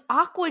 It was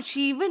awkward.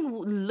 She even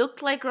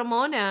looked like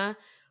Ramona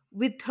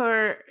with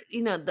her,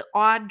 the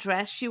odd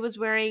dress she was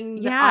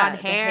wearing, the odd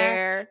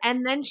hair.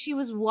 And then she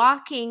was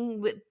walking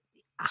with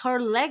her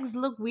legs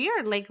look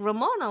weird, like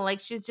Ramona,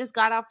 like she just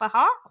got off a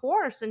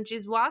horse and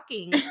she's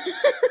walking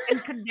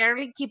and could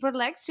barely keep her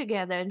legs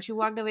together. And she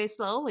walked away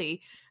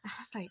slowly. I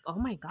was like, oh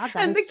my God,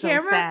 that is so sad.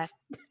 And the camera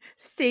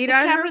stayed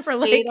on her for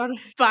like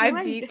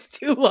 5 beats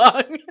too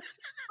long.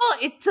 Oh,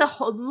 it's a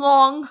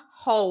long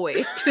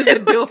hallway to the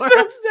door.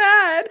 So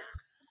sad.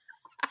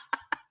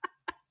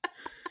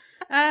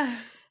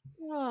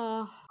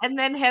 And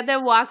then Heather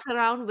walks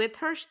around with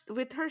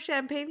her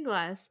champagne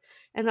glass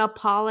and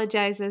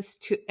apologizes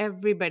to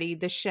everybody,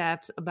 the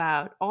chefs,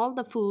 about all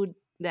the food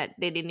that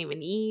they didn't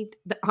even eat,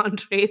 the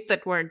entrees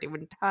that weren't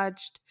even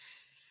touched.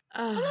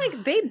 I'm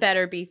like, they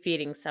better be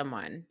feeding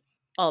someone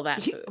all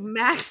that food.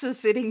 Max is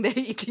sitting there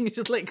eating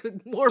just like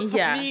more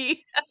for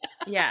me.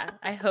 Yeah,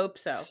 I hope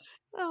so.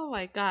 Oh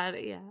my God,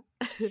 yeah.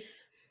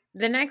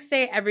 The next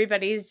day,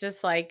 everybody's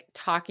just like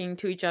talking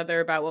to each other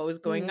about what was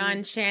going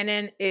on.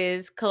 Shannon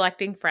is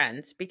collecting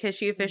friends because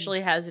she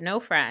officially has no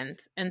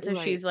friends. And so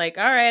she's like,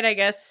 all right, I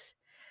guess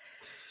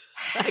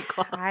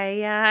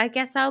I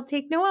guess I'll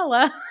take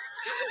Noella.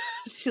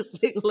 She's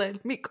like,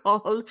 let me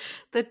call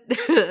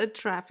the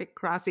traffic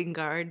crossing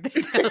guard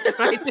that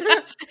tried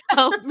to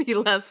help me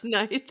last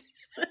night.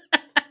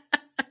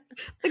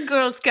 The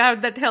Girl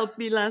Scout that helped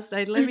me last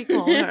night. Let me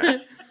call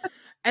her.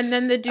 And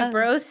then the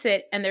Dubrows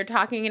sit and they're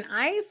talking. And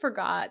I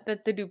forgot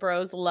that the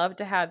Dubrows love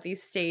to have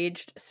these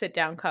staged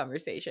sit-down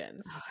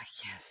conversations. Oh,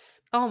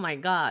 yes. Oh, my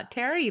God.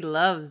 Terry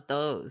loves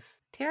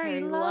those.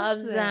 Terry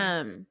loves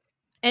them.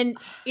 And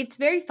it's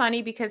very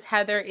funny because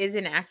Heather is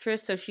an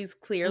actress, so she's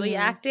clearly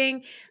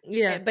acting.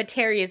 Yeah. But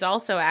Terry is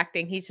also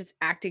acting. He's just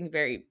acting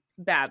very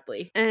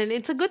badly. And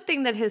it's a good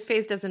thing that his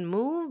face doesn't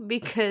move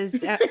because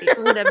it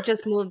would have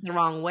just moved the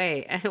wrong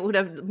way. And it would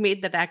have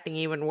made that acting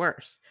even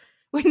worse.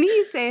 When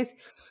he says...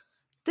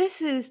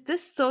 this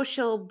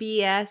social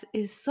BS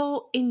is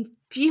so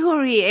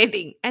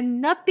infuriating,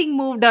 and nothing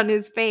moved on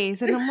his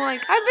face. And I'm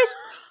like, I wish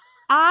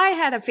I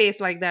had a face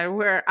like that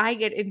where I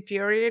get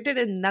infuriated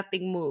and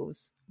nothing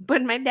moves.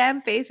 But my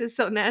damn face is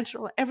so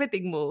natural,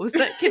 everything moves.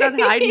 I cannot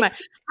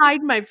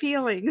hide my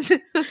feelings.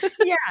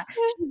 Yeah.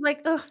 She's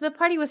like, ugh, the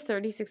party was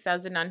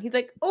 36,000 on. He's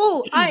like,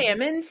 oh, I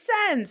am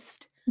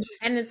incensed.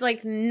 And it's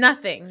like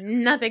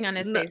nothing on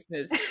his face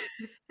moves.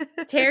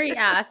 Terry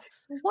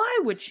asks, why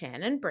would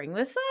Shannon bring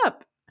this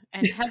up?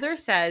 And Heather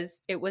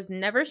says it was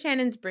never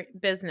Shannon's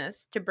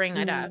business to bring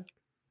it up.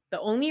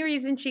 The only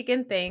reason she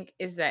can think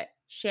is that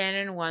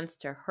Shannon wants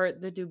to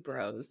hurt the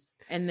Dubrows.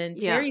 And then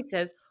Terry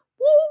says,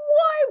 well,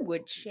 why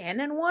would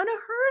Shannon want to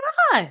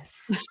hurt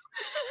us?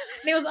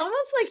 And it was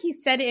almost like he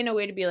said it in a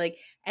way to be like,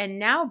 and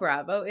now,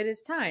 Bravo, it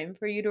is time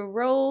for you to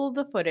roll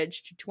the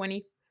footage to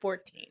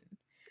 2014.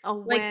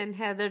 Oh, like, when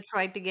Heather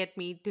tried to get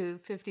me to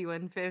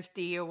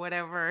 5150 or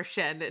whatever,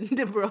 Shannon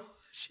Dubrows.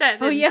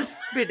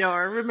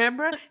 Bedore,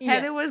 remember?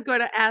 Heather was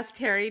going to ask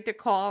Terry to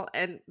call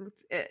and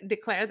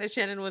declare that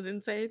Shannon was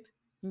insane.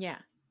 Yeah.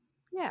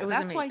 Yeah,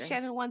 that's amazing. Why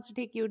Shannon wants to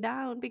take you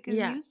down, because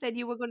you said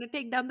you were going to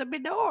take down the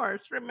Bedores,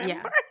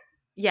 remember?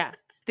 Yeah.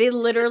 They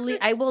literally,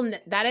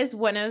 that is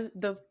one of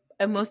the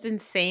most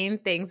insane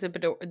things the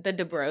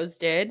Dubrows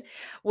did,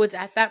 was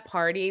at that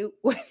party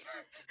when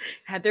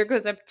Heather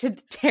goes up to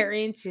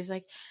Terry and she's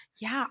like,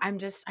 yeah,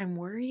 I'm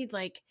worried.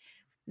 Like,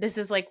 this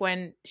is like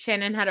when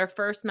Shannon had her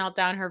first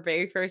meltdown, her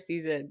very first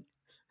season.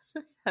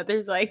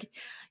 Heather's like,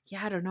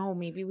 yeah, I don't know.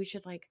 Maybe we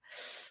should like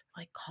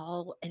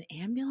call an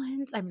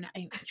ambulance.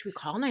 Should we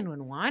call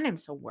 911? I'm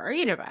so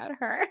worried about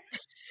her.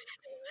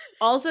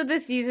 Also, the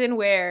season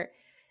where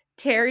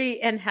Terry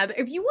and Heather,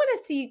 if you want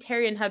to see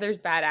Terry and Heather's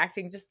bad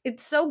acting,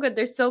 it's so good.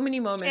 There's so many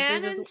moments.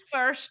 Shannon's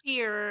first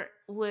year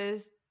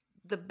was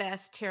the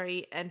best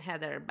Terry and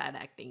Heather bad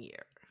acting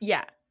year.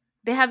 Yeah.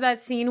 They have that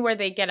scene where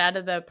they get out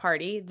of the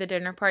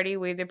dinner party,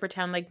 where they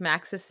pretend like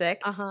Max is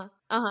sick.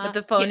 But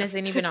the phone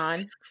isn't even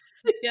on.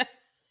 Yeah.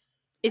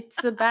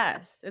 It's the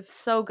best. It's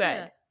so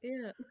good.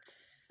 Yeah.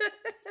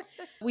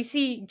 We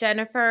see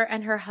Jennifer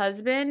and her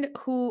husband,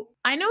 who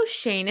I know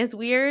Shane is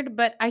weird,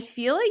 but I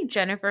feel like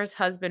Jennifer's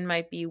husband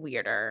might be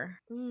weirder.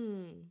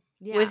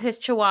 With his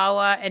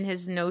chihuahua and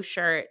his no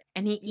shirt,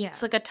 and he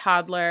eats like a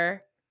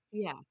toddler.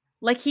 Yeah.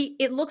 Like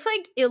it looks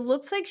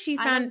like she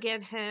found. I don't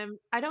get him.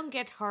 I don't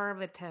get her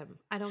with him.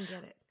 I don't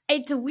get it.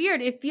 It's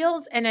weird. It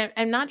feels, and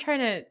I'm not trying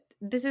to.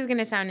 This is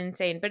gonna sound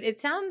insane, but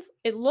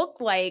it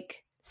looked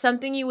like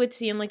something you would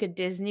see in like a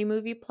Disney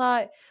movie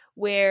plot,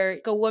 where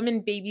a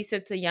woman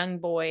babysits a young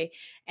boy,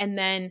 and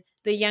then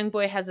the young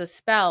boy has a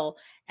spell,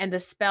 and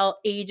the spell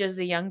ages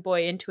the young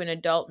boy into an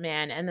adult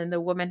man, and then the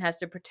woman has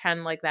to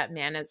pretend like that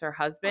man is her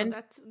husband.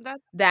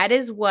 That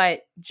is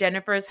what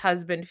Jennifer's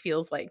husband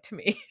feels like to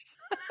me.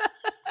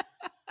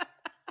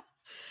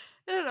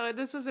 I don't know.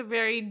 This was a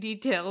very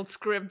detailed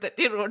script that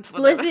they wrote for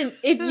them. Listen,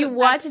 if you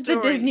watch the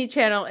Disney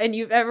Channel and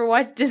you've ever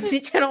watched Disney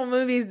Channel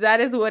movies, that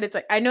is what it's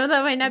like. I know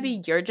that might not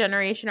be your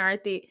generation,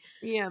 Aarti.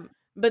 Yeah.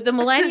 But the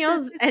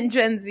millennials and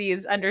Gen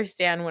Zs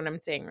understand what I'm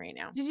saying right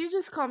now. Did you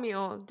just call me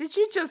old? Did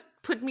you just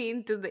put me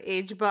into the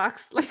age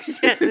box like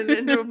Shannon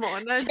and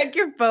Ramona? Check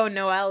your phone.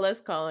 Noella's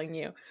calling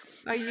you.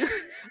 Are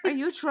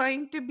you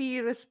trying to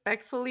be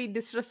respectfully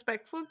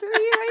disrespectful to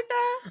me right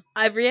now?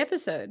 Every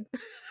episode.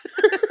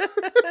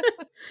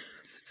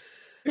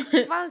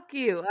 Fuck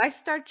you. I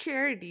start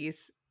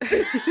charities.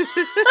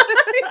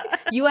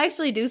 You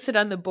actually do sit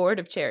on the board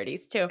of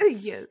charities too.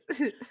 Yes.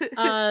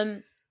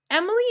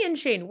 Emily and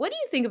Shane, what do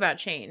you think about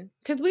Shane?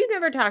 Because we've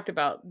never talked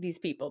about these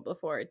people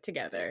before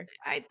together.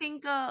 I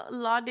think a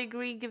law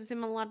degree gives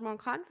him a lot more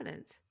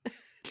confidence.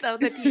 Now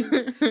that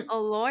he's a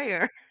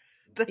lawyer.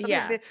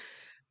 Yeah.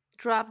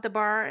 Dropped the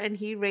bar and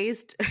he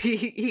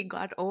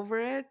got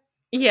over it.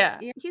 Yeah.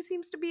 He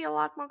seems to be a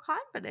lot more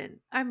confident.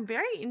 I'm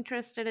very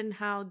interested in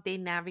how they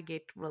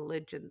navigate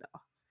religion, though.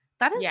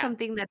 That is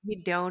something that we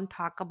don't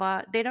talk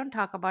about. They don't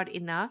talk about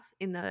enough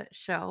in the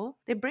show.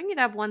 They bring it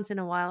up once in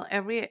a while.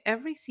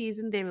 Every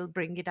season they will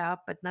bring it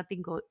up, but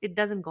it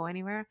doesn't go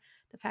anywhere.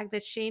 The fact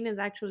that Shane is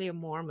actually a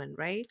Mormon,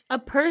 right? A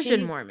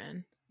Persian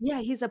Mormon. Yeah,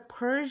 he's a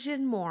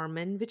Persian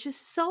Mormon, which is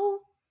so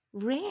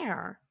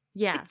rare.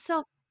 Yeah.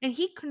 And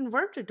he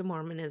converted to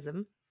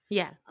Mormonism.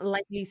 Yeah.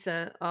 Like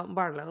Lisa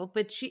Barlow,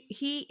 but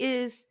he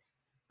is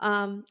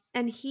and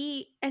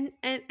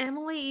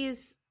Emily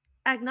is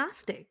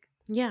agnostic.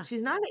 Yeah.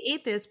 She's not an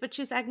atheist, but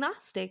she's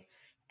agnostic,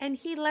 and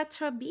he lets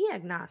her be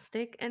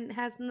agnostic and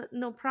has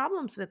no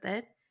problems with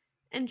it.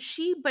 And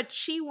she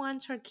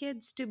wants her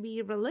kids to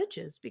be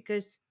religious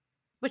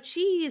but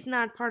she is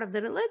not part of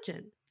the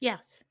religion.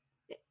 Yes.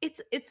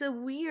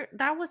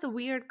 That was a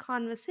weird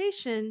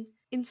conversation.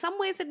 In some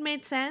ways it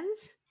made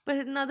sense, but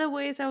in other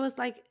ways I was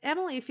like,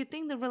 Emily, if you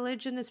think the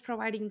religion is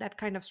providing that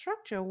kind of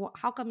structure,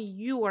 how come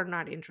you are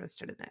not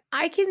interested in it?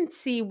 I can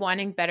see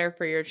wanting better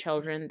for your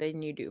children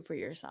than you do for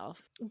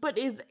yourself. But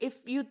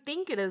if you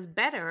think it is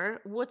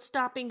better, what's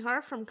stopping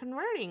her from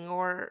converting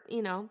or,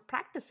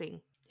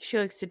 practicing? She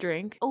likes to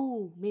drink.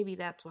 Oh, maybe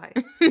that's why.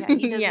 Yeah,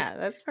 he doesn't, Yeah,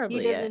 that's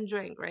probably he doesn't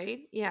drink, right?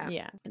 Yeah.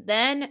 Yeah.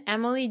 Then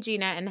Emily,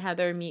 Gina, and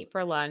Heather meet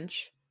for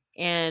lunch.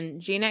 And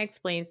Gina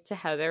explains to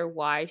Heather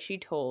why she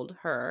told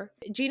her.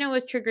 Gina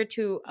was triggered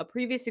to a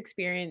previous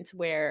experience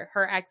where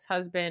her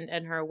ex-husband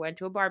and her went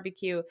to a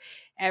barbecue.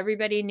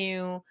 Everybody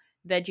knew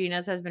that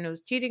Gina's husband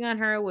was cheating on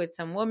her with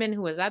some woman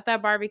who was at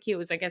that barbecue. It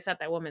was, I guess, at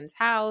that woman's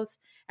house.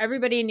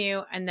 Everybody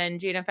knew. And then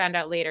Gina found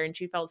out later, and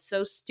she felt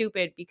so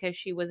stupid because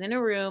she was in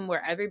a room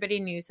where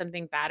everybody knew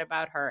something bad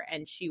about her,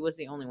 and she was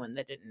the only one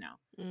that didn't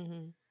know.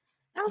 Mm-hmm.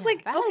 I was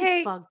like, that okay.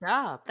 is fucked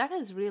up. That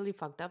is really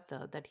fucked up,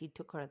 though, that he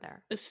took her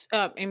there.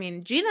 I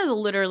mean, Gina's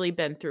literally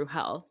been through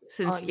hell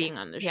since being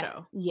on the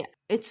show. Yeah.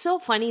 It's so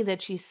funny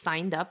that she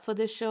signed up for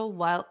this show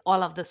while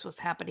all of this was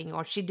happening,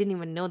 or she didn't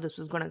even know this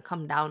was going to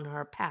come down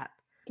her path.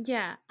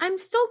 Yeah. I'm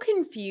still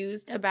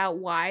confused about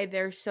why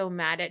they're so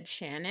mad at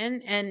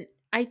Shannon. And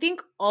I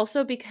think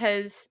also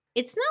because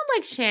it's not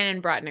like Shannon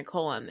brought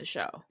Nicole on the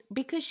show.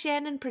 Because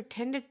Shannon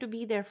pretended to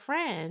be their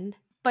friend,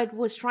 but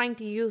was trying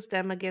to use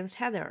them against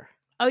Heather.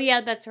 Oh,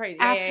 yeah, that's right.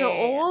 After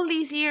all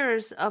these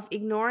years of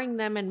ignoring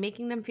them and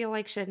making them feel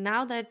like shit,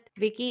 now that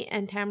Vicky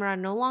and Tamara are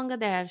no longer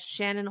there,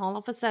 Shannon all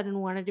of a sudden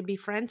wanted to be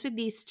friends with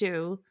these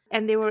two.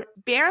 And they were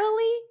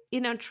barely,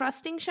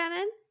 trusting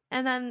Shannon.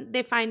 And then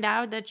they find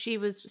out that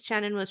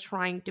Shannon was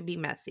trying to be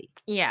messy.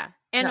 Yeah.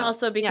 And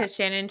also because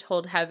Shannon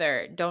told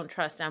Heather, don't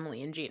trust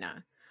Emily and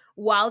Gina.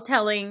 While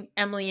telling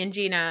Emily and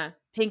Gina,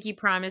 Pinky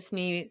promised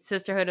me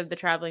Sisterhood of the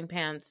Traveling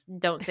Pants.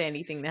 Don't say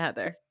anything to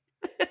Heather.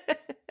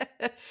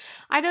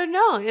 I don't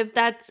know if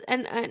that's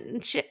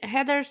and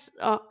Heather's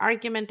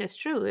argument is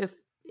true.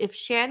 If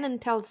Shannon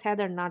tells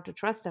Heather not to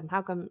trust him,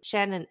 how come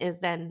Shannon is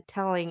then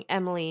telling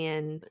Emily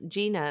and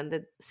Gina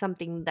that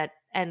something that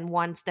and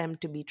wants them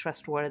to be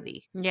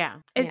trustworthy? Yeah,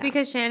 it's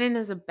because Shannon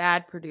is a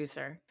bad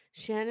producer.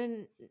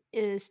 Shannon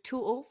is too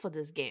old for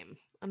this game.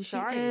 I'm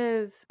sorry.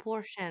 Is.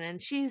 Poor Shannon.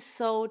 She's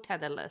so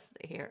tetherless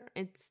here.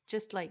 It's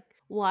just like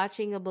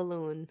watching a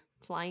balloon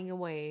flying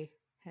away,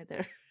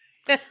 Heather.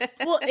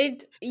 Well,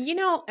 it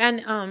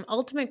and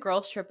Ultimate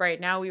Girls Trip right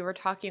now, we were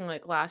talking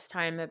like last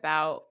time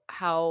about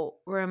how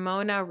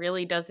Ramona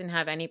really doesn't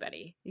have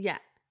anybody. Yeah.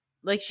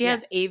 Like she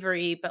has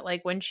Avery, but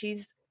like when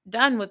she's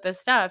done with this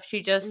stuff,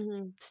 she just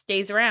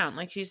stays around.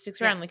 Like she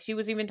sticks around. Like she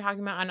was even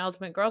talking about on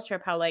Ultimate Girls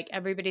Trip how like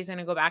everybody's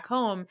gonna go back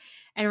home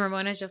and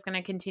Ramona's just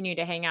gonna continue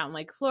to hang out in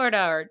like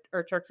Florida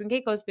or Turks and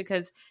Caicos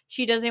because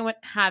she doesn't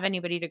have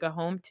anybody to go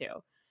home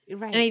to.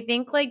 Right. And I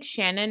think like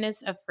Shannon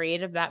is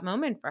afraid of that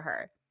moment for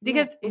her.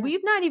 Because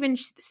we've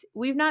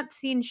not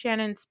seen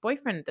Shannon's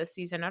boyfriend this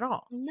season at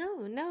all.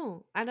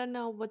 No. I don't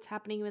know what's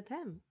happening with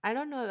him. I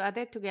don't know. Are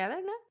they together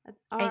now?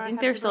 I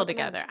think they're still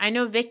together. I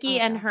know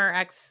Vicky and her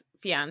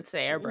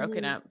ex-fiance are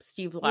broken up.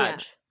 Steve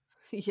Lodge.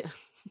 Yeah.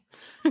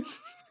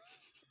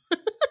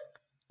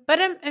 But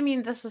I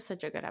mean, this was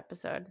such a good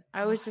episode.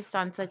 I was just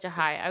on such a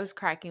high. I was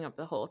cracking up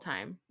the whole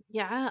time.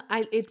 Yeah,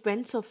 it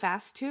went so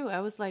fast too.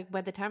 I was like,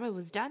 by the time it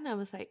was done, I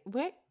was like,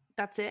 wait,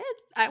 that's it?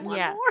 I want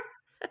more.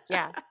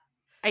 Yeah.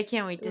 I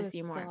can't wait to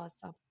see more. So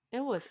awesome. It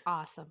was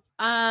awesome.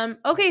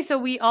 Okay, so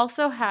we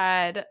also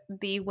had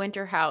the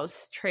Winter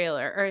House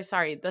trailer,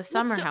 the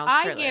Summer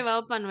House trailer. I gave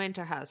up on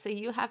Winter House, so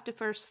you have to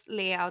first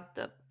lay out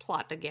the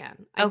plot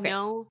again. I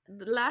know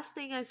the last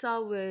thing I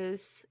saw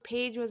was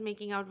Paige was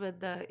making out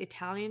with the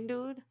Italian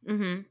dude,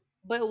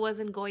 but it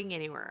wasn't going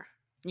anywhere.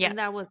 Yeah, and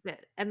that was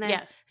it. And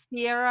then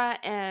Sierra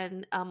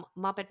and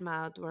Muppet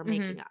Mouth were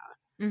making out,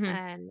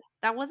 and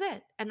that was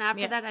it. And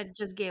after that, I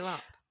just gave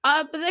up.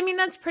 But I mean,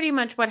 that's pretty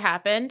much what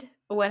happened.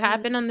 What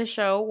happened on the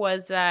show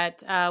was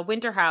that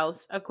Winter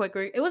House, it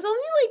was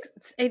only like,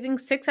 I think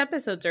 6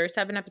 episodes or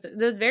 7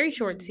 episodes. It was a very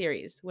short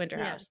series, Winter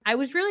House. I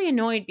was really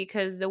annoyed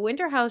because the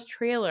Winter House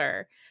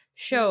trailer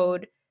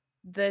showed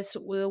this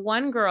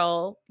one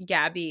girl,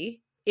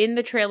 Gabby. In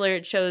the trailer,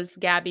 it shows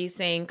Gabby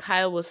saying,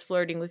 Kyle was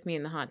flirting with me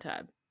in the hot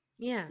tub.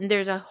 Yeah. And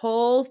there's a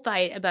whole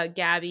fight about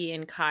Gabby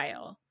and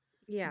Kyle.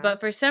 Yeah. But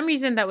for some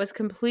reason, that was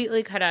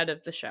completely cut out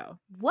of the show.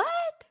 What?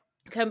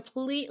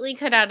 Completely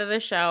cut out of the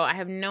show. I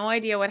have no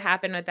idea what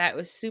happened with that. It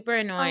was super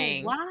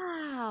annoying. Oh,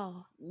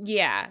 wow.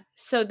 Yeah.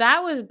 So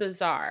that was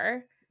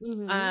bizarre.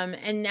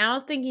 And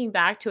now thinking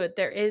back to it,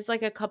 there is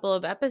like a couple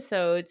of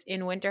episodes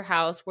in Winter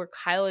House where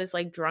Kyle is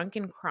like drunk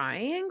and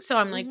crying. So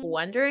I'm like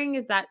wondering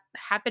if that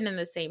happened in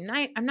the same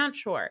night. I'm not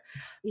sure.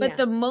 But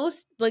the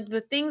most like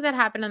the things that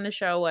happened on the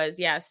show was,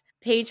 yes,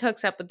 Paige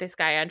hooks up with this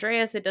guy,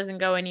 Andreas. It doesn't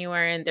go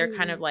anywhere. And they're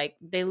kind of like,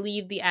 they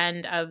leave the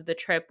end of the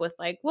trip with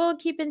like, we'll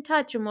keep in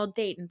touch and we'll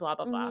date and blah,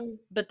 blah, blah.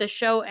 But the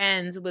show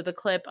ends with a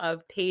clip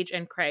of Paige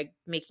and Craig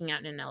making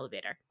out in an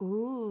elevator.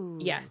 Ooh.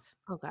 Yes.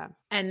 Okay.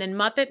 And then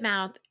Muppet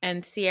Mouth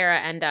and Sierra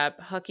end up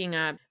hooking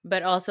up.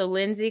 But also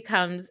Lindsay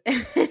comes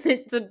and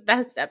it's the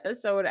best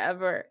episode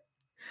ever.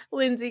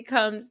 Lindsay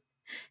comes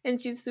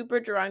and she's super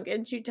drunk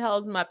and she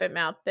tells Muppet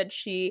Mouth that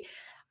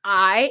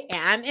I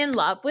am in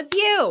love with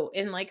you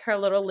in like her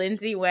little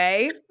Lindsay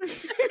way.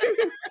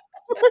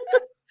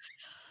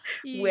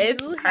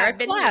 With her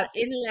clap.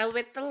 In love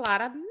with a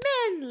lot of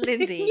ocean,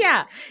 Lindsay.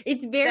 Yeah,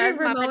 it's very Does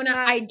Muppet Ramona.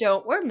 Mouth? I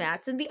don't wear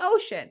masks in the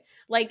ocean.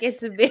 Like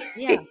it's a very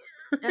Yeah.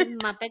 Does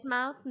Muppet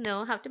Mouth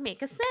know how to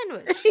make a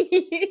sandwich?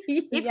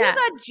 If you yeah.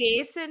 thought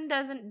Jason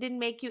didn't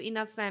make you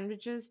enough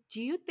sandwiches,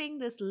 do you think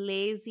this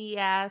lazy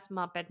ass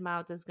Muppet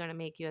Mouth is gonna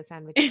make you a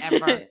sandwich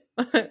ever?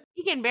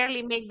 He can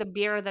barely make the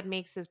beer that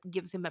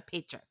gives him a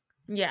paycheck.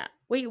 Yeah.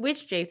 Wait,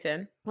 which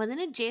Jason? Wasn't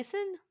it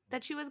Jason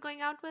that she was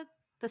going out with?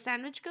 The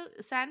sandwich guy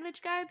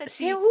that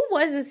she. Who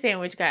was the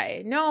sandwich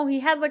guy? No, he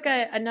had like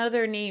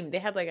another name. They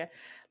had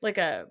like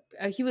a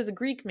he was a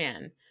Greek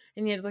man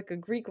and he had like a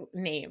Greek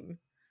name.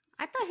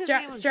 I thought his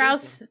name was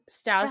Strauss.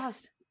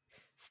 Stavi.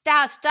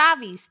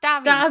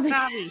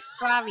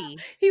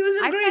 He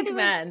was a Greek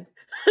man.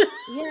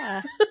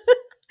 Yeah.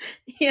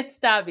 Yeah,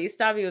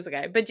 Stabby was a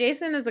guy. But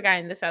Jason is a guy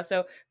in this house.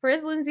 So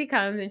first Lindsay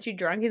comes and she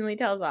drunkenly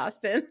tells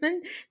Austin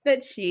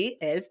that she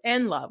is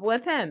in love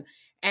with him.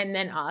 And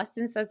then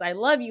Austin says, I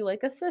love you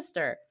like a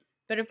sister.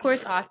 But of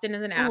course, Austin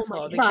is an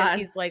asshole because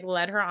he's like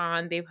led her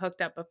on. They've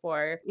hooked up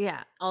before.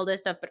 Yeah. All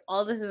this stuff. But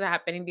all this is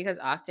happening because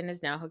Austin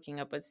is now hooking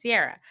up with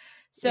Sierra.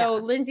 So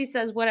Lindsay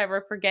says,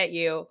 whatever, forget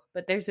you.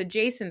 But there's a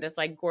Jason that's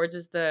like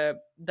gorgeous, the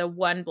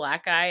one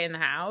black guy in the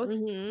house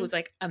who's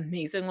like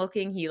amazing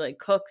looking. He like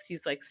cooks.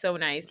 He's like so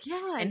nice.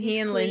 Yeah. And he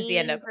and Lindsay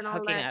end up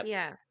hooking up.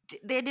 Yeah.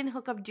 They didn't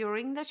hook up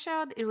during the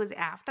show. It was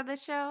after the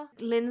show.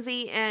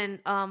 Lindsay and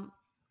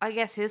I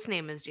guess his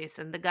name is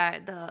Jason, the guy,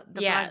 the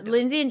yeah,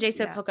 Lindsay and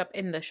Jason hook up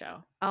in the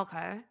show.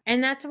 Okay.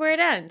 And that's where it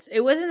ends.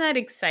 It wasn't that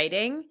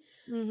exciting,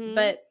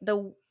 but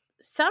the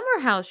Summer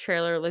House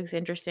trailer looks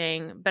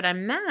interesting, but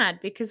I'm mad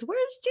because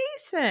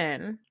where's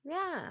Jason?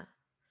 Yeah.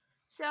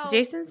 So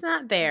Jason's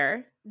not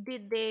there.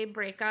 Did they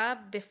break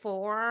up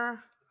before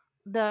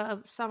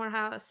the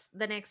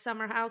next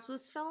Summer House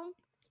was filmed?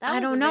 I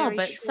don't know,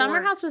 but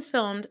Summer House was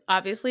filmed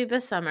obviously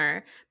this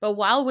summer, but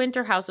while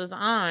Winter House was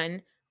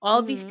on,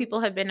 all these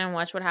people had been on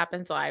Watch What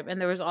Happens Live, and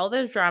there was all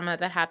this drama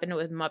that happened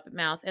with Muppet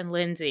Mouth and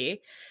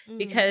Lindsay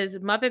because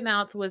Muppet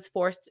Mouth was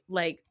forced,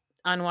 like,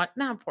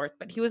 not forced,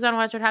 but he was on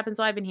Watch What Happens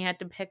Live, and he had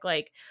to pick,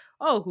 like,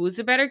 oh, who's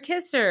a better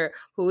kisser?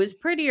 Who is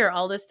prettier?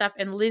 All this stuff.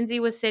 And Lindsay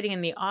was sitting in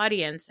the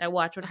audience at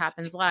Watch What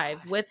Happens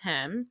Live with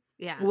him,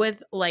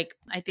 with, like,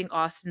 I think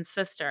Austin's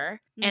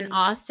sister, and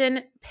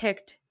Austin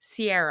picked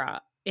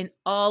Sierra in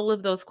all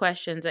of those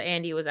questions that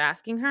Andy was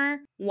asking her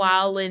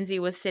while Lindsay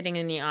was sitting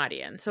in the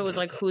audience. So it was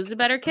like, who's the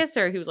better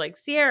kisser? He was like,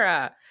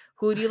 Sierra.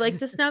 Who do you like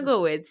to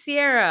snuggle with?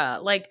 Sierra.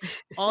 Like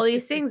all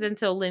these things. And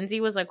so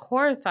Lindsay was like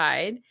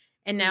horrified.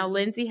 And now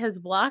Lindsay has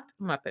blocked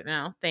Muppet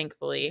Mouth,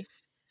 thankfully.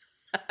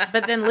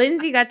 But then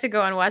Lindsay got to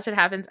go and watch what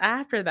happens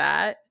after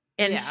that.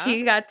 And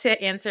she got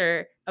to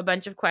answer a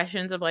bunch of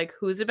questions of like,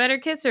 who's a better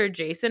kisser,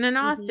 Jason and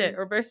Austin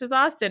or versus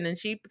Austin? And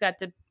she got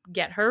to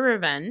get her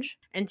revenge.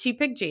 And she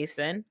picked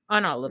Jason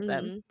on all of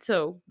them.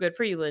 So good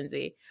for you,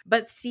 Lindsay.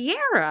 But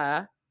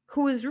Sierra,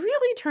 who is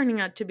really turning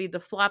out to be the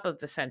flop of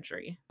the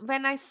century.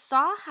 When I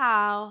saw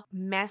how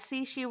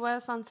messy she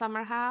was on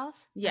Summer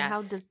House and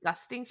how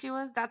disgusting she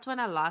was, that's when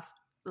I lost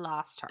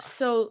her.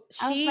 So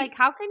I was like,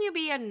 how can you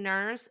be a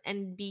nurse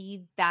and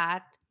be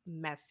that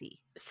messy?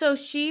 So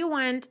she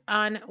went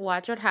on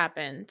Watch What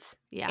Happens.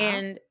 Yeah.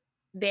 And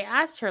they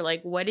asked her,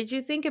 like, what did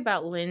you think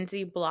about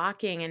Lindsay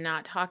blocking and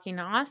not talking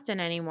to Austin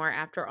anymore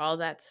after all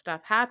that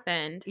stuff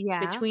happened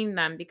between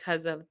them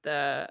because of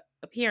the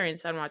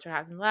appearance on Watch What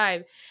Happens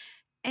Live?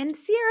 And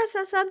Sierra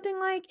says something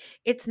like,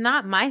 it's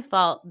not my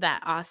fault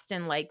that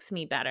Austin likes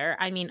me better.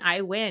 I mean,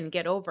 I win.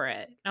 Get over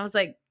it. And I was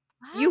like,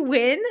 what? You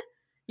win?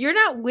 You're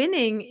not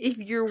winning if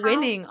you're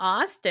winning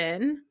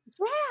Austin.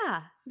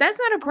 Yeah. That's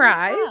not a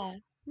prize.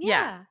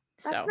 Yeah.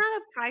 That's not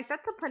a prize.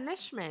 That's a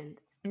punishment.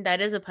 That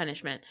is a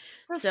punishment.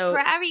 So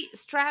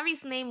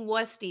Stravi's name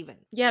was Steven.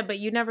 Yeah, but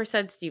you never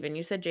said Steven.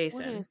 You said Jason.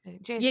 What did I say?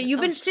 Jason. Yeah,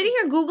 you've been sitting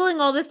here Googling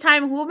all this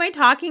time. Who am I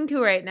talking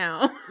to right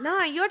now?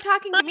 No, you're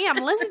talking to me.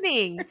 I'm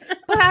listening.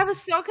 But I was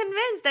so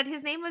convinced that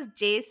his name was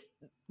Jason.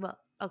 Well,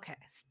 okay.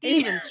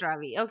 Steven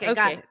Stravi. Okay,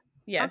 got it.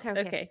 Yes,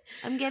 okay.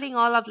 I'm getting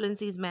all of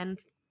Lindsay's men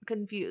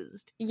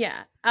confused.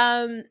 Yeah.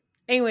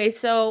 Anyway,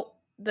 so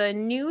the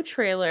new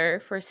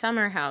trailer for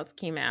Summer House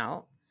came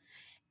out.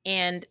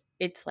 And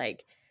it's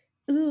like,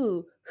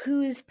 ooh,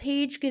 who is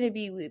Paige going to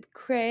be with,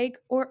 Craig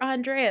or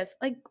Andreas?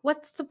 Like,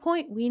 what's the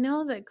point? We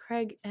know that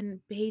Craig and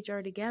Paige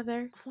are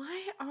together.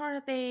 Why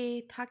are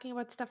they talking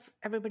about stuff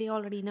everybody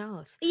already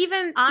knows?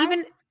 Even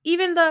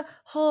the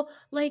whole,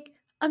 like,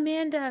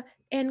 Amanda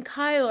and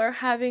Kyle are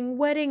having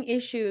wedding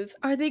issues.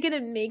 Are they going to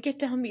make it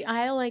down the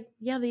aisle? Like,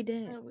 yeah, they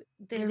did.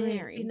 They're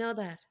married. You know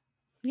that.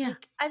 Yeah.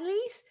 Like, at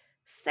least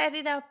set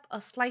it up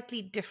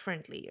slightly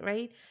differently,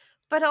 right?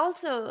 But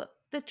also,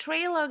 the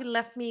trailer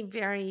left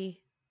me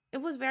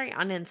it was very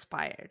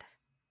uninspired.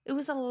 It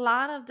was a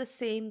lot of the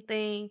same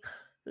thing,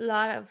 a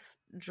lot of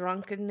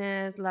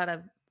drunkenness, a lot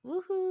of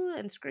woohoo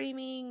and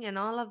screaming and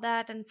all of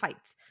that and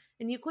fights.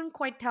 And you couldn't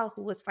quite tell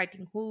who was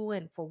fighting who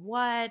and for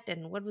what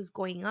and what was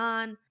going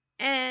on.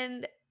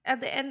 And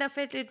at the end of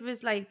it, it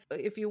was like,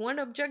 if you want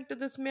to object to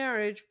this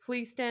marriage,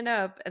 please stand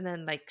up. And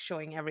then like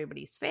showing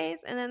everybody's face.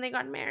 And then they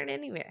got married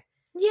anyway.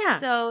 Yeah.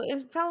 So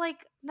it felt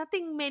like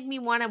Nothing made me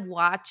want to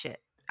watch it.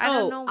 I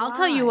don't know why. I'll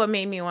tell you what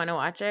made me want to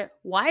watch it.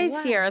 Why is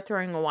What? Sierra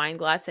throwing a wine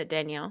glass at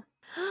Danielle?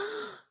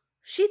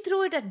 She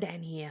threw it at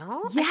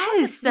Danielle? Yes.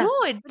 I saw her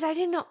throw it, but I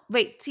didn't know.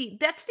 Wait, see,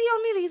 that's the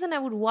only reason I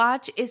would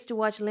watch is to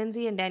watch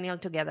Lindsay and Danielle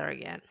together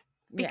again.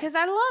 Because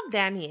I love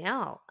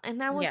Danielle.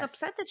 And I was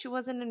upset that she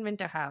wasn't in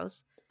Winter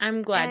House.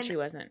 I'm glad she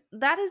wasn't.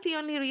 That is the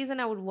only reason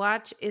I would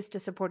watch is to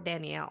support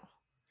Danielle.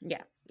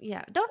 Yeah.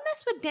 Yeah. Don't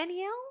mess with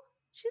Danielle.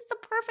 She's the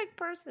perfect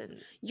person.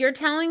 You're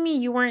telling me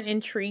you weren't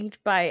intrigued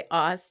by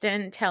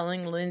Austin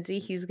telling Lindsay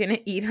he's going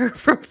to eat her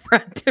from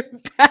front to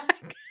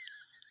back?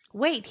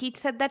 Wait, he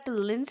said that to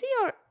Lindsay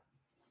or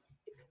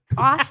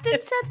Austin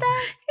said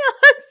that?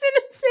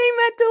 Austin is saying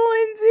that to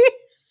Lindsay.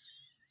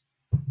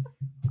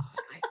 Oh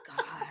my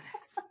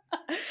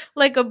God.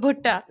 Like a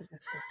Buddha.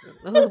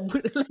 Like a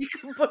Buddha.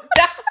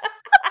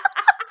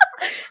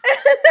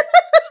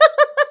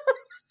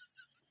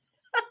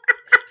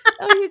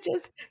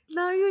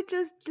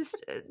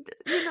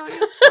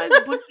 you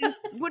spoiled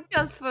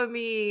Buddhas for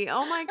me.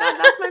 Oh my God,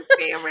 that's my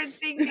favorite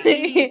thing to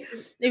eat.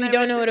 If you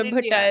don't know what a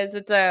Buddha is,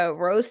 it's a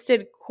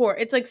roasted corn.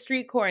 It's like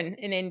street corn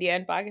in India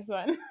and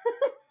Pakistan.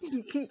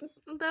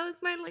 That was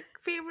my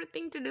favorite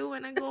thing to do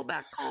when I go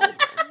back home.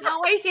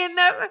 Now I can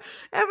never.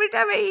 Every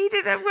time I eat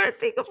it, I'm gonna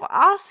think of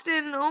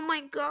Austin. Oh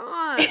my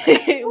God,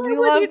 we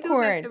love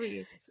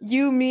corn.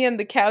 You, me, and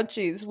the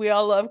Couchies. We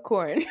all love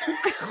corn.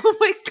 Oh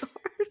my God.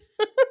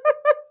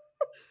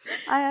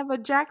 I have a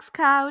Jack's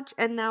couch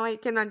and now I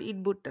cannot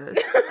eat buttas.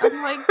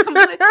 I'm like,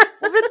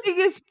 everything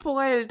is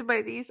spoiled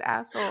by these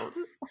assholes.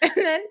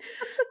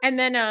 And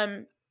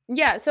then,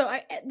 yeah. So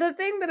the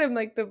thing that I'm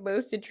the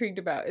most intrigued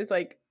about is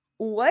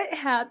what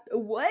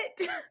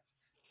happened?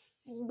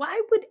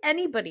 Why would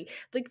anybody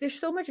there's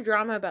so much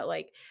drama about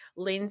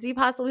Lindsay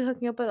possibly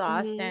hooking up with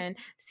Austin,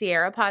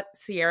 Sierra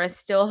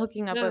still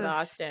hooking up with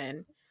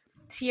Austin,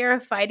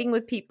 Sierra fighting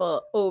with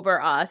people over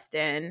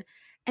Austin,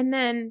 and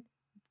then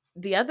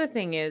the other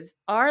thing is,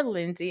 are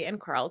Lindsay and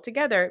Carl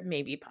together?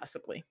 Maybe,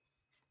 possibly.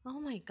 Oh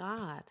my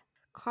God.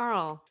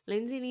 Carl,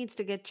 Lindsay needs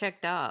to get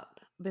checked up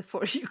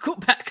before you go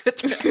back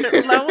with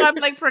her. Now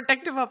I'm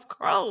protective of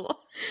Carl.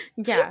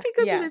 Yeah.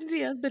 Because Lindsay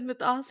has been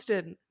with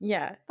Austin.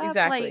 Yeah,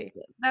 exactly.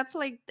 That's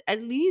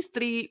at least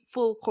 3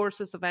 full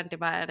courses of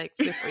antibiotics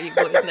before you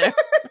go in there.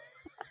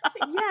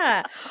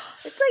 Yeah.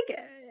 It's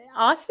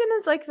Austin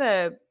is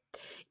the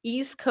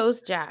East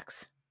Coast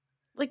Jax.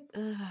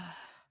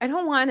 I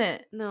don't want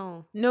it.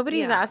 No.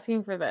 Nobody's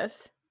asking for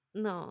this.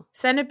 No.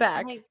 Send it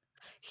back.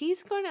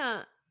 He's going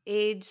to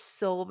age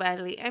so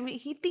badly. I mean,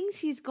 he thinks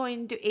he's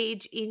going to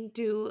age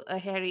into a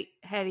Harry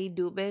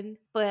Dubin,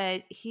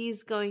 but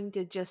he's going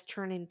to just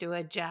turn into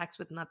a Jax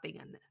with nothing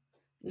in it.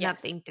 Yes.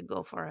 Nothing to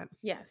go for him.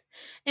 Yes.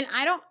 And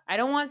I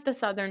don't want the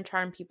Southern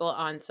Charm people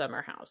on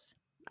Summer House.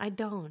 I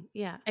don't.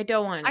 Yeah. I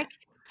don't want it.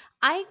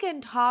 I can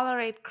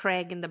tolerate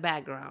Craig in the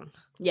background.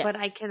 Yes. But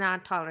I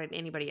cannot tolerate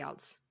anybody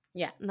else.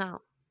 Yeah. No,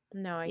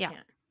 I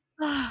can't.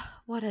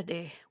 What a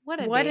day. What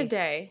a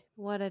day.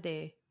 What a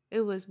day.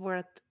 It was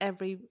worth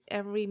every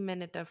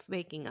minute of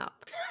waking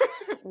up.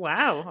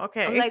 Wow.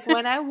 Okay.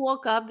 When I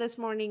woke up this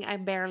morning, I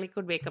barely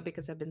could wake up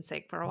because I've been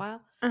sick for a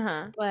while.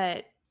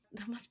 But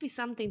there must be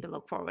something to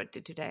look forward to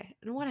today.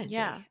 And what a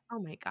day. Oh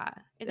my God.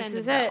 This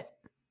is it.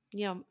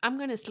 Yeah, I'm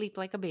going to sleep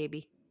like a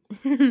baby.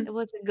 It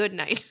was a good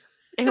night.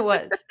 It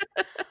was.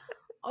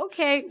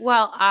 Okay,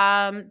 well,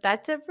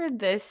 that's it for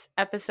this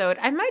episode.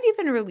 I might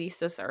even release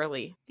this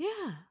early.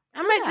 Yeah.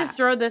 I might just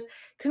throw this.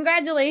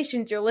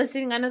 Congratulations, you're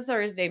listening on a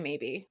Thursday,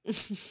 maybe.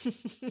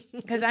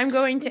 Because I'm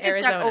going to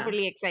Arizona. Got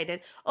overly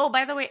excited. Oh,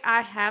 by the way,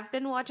 I have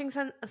been watching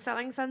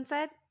Selling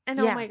Sunset,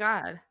 and oh my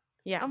God.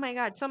 Yeah. Oh my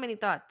God, so many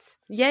thoughts.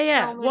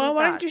 Yeah. So well,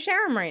 why don't you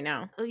share them right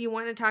now? You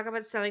want to talk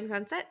about Selling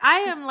Sunset? I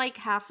am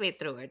halfway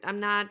through it.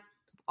 I'm not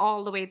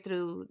all the way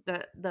through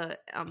the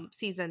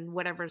season,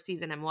 whatever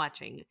season I'm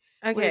watching.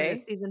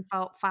 Okay. Season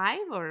 5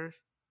 or?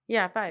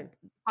 Yeah, 5.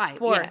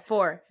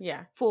 4.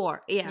 Yeah.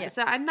 4. Yeah.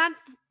 So I'm not.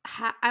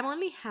 I'm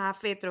only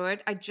halfway through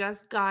it. I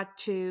just got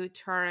to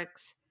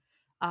Tarek's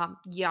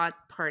yacht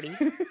party.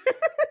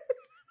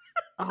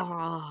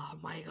 Oh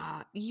my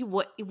God!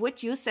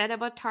 What you said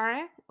about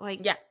Tarek?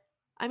 Yeah.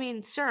 I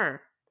mean,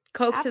 sir,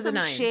 coke have to the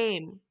nines.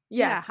 Shame.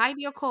 Yeah. Hide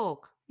your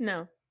coke.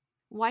 No.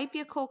 Wipe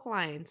your coke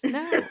lines.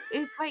 No.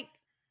 It's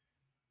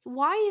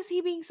why is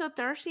he being so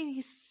thirsty?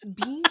 He's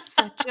being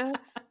such a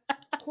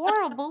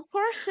horrible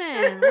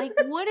person.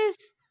 What is?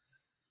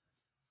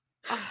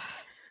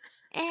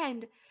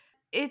 And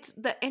it's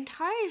the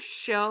entire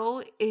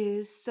show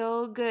is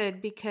so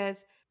good because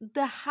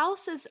the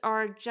houses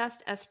are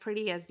just as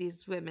pretty as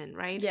these women,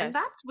 right? Yes. And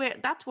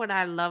that's what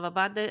I love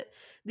about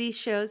these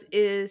shows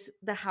is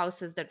the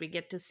houses that we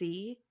get to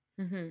see.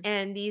 Mm-hmm.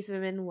 And these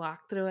women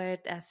walk through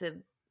it as if,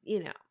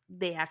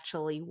 they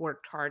actually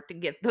worked hard to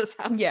get those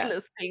house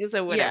listings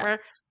or whatever. Yeah.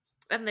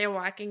 And they're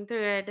walking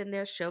through it and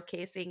they're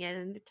showcasing it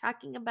and they're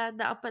talking about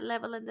the upper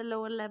level and the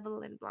lower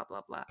level and blah,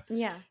 blah, blah.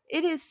 Yeah.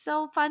 It is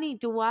so funny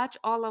to watch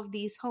all of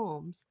these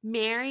homes.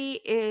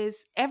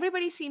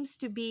 Everybody seems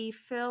to be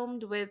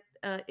filmed with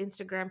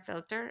Instagram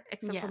filter,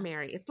 except for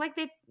Mary. It's like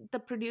the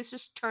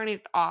producers turn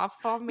it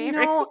off for Mary.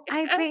 No,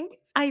 I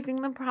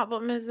think the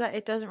problem is that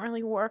it doesn't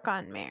really work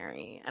on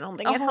Mary. I don't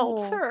think it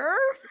helps her.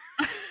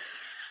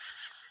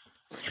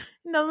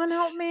 It doesn't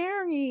help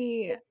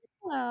Mary.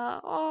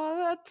 Oh,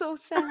 that's so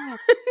sad.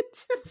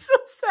 It's just so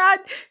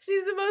sad.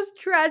 She's the most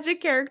tragic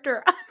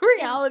character on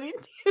reality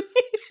TV.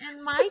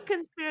 And my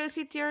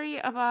conspiracy theory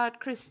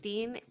about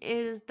Christine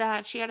is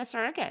that she had a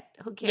surrogate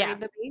who carried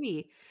the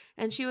baby,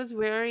 and she was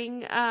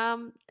wearing,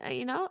 a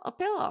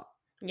pillow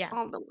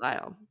all the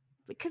while.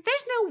 Because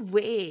there's no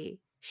way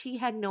she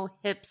had no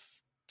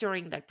hips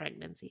during that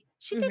pregnancy.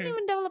 She didn't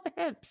even develop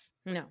hips.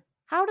 No.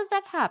 How does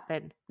that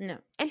happen? No.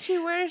 And she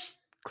wears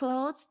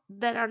clothes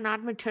that are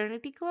not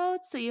maternity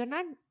clothes, so you're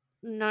not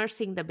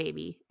nursing the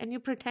baby, and you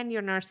pretend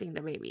you're nursing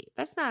the baby.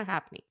 That's not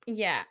happening.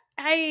 Yeah.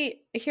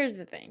 Here's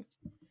the thing.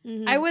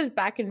 I was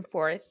back and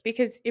forth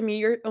because, I mean,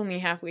 you're only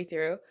halfway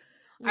through.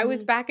 I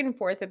was back and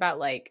forth about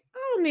like,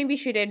 oh, maybe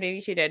she did,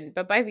 maybe she didn't.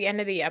 But by the end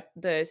of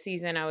the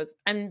season,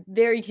 I'm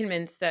very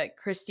convinced that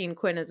Christine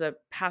Quinn is a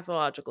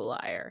pathological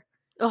liar.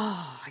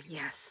 Oh,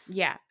 yes.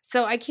 Yeah.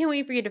 So I can't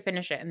wait for you to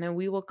finish it, and then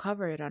we will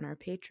cover it on our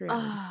Patreon.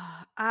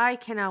 Oh, I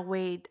cannot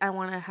wait. I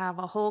want to have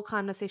a whole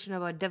conversation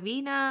about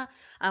Davina.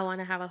 I want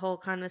to have a whole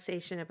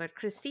conversation about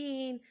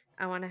Christine.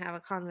 I want to have a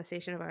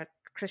conversation about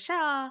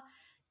Chriselle.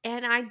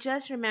 And I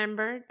just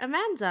remembered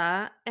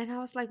Amanda, and I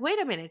was like,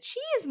 wait a minute, she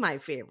is my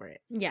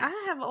favorite. Yeah.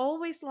 I have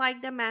always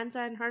liked Amanda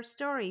and her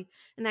story,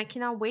 and I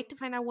cannot wait to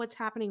find out what's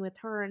happening with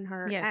her and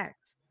her ex.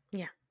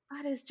 Yeah.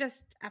 That is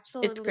just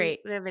absolutely great.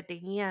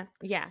 riveting. Yeah.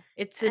 Yeah.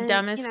 It's the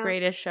dumbest,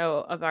 greatest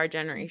show of our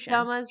generation.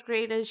 Dumbest,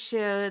 greatest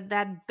show.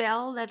 That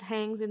bell that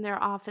hangs in their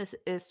office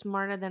is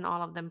smarter than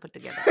all of them put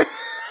together.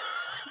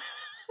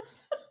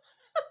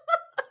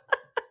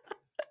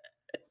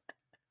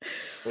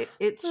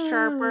 It's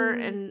sharper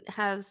and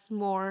has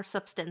more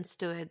substance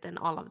to it than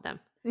all of them.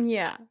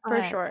 Yeah,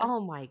 for sure. Oh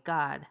my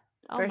God.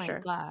 Oh my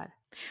God.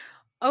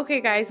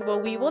 Okay, guys. Well,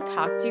 we will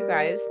talk to you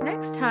guys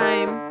next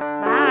time.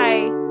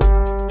 Bye.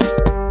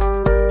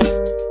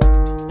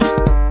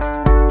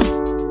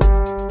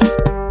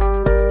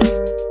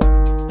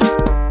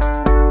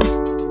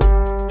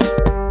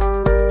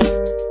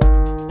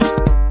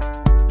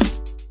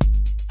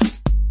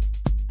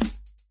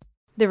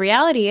 The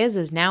Reality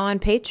is now on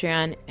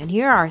Patreon, and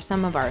here are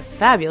some of our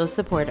fabulous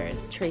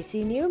supporters.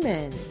 Tracy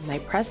Newman, my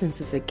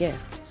presence is a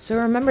gift, so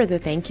remember the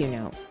thank you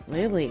note.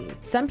 Lily,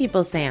 some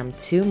people say I'm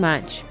too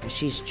much, but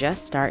she's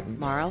just starting.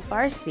 Marl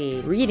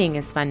Farsi, reading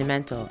is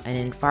fundamental, and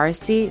in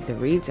Farsi, the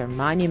reads are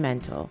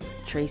monumental.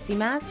 Tracy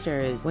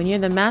Masters, when you're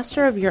the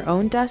master of your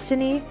own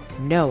destiny,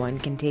 no one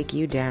can take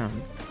you down.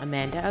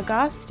 Amanda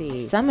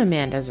Agosti. Some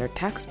Amandas are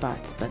text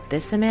bots, but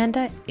this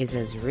Amanda is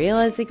as real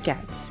as it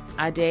gets.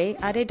 Ade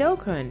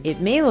Adedokun.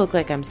 It may look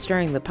like I'm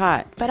stirring the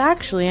pot, but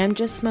actually I'm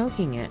just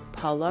smoking it.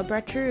 Paula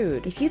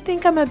Bertrude. If you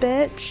think I'm a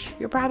bitch,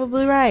 you're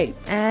probably right,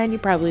 and you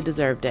probably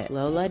deserved it.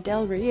 Lola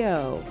Del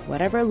Rio.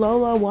 Whatever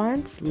Lola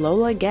wants,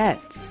 Lola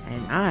gets,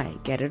 and I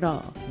get it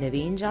all.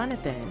 Naveen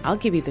Jonathan. I'll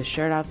give you the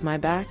shirt off my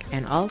back,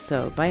 and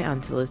also by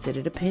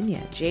unsolicited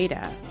opinion.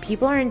 Jada.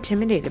 People are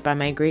intimidated by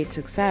my great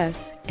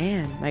success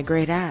and my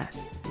great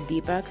ass.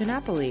 Deepa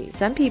Kanapoli.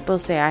 Some people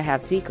say I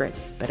have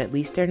secrets, but at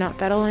least they're not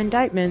federal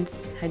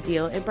indictments.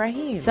 Hadil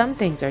Ibrahim. Some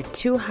things are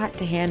too hot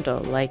to handle,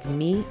 like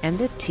me and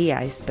the tea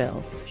I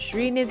spill.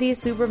 Srinidhi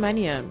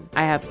Subramaniam.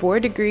 I have 4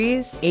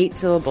 degrees, 8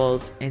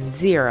 syllables, and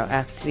 0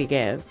 F's to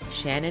give.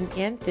 Shannon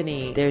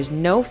Anthony. There's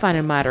no fun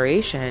in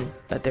moderation,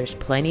 but there's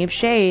plenty of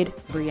shade.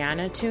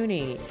 Brianna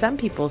Tooney. Some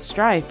people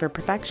strive for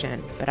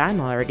perfection, but I'm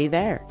already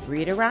there.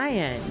 Rita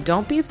Ryan.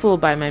 Don't be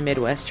fooled by my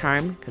Midwest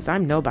charm, because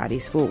I'm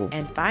nobody's fool.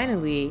 And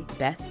finally,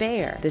 Beth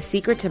Bayer. The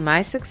secret to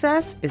my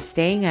success is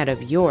staying out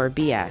of your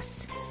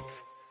BS.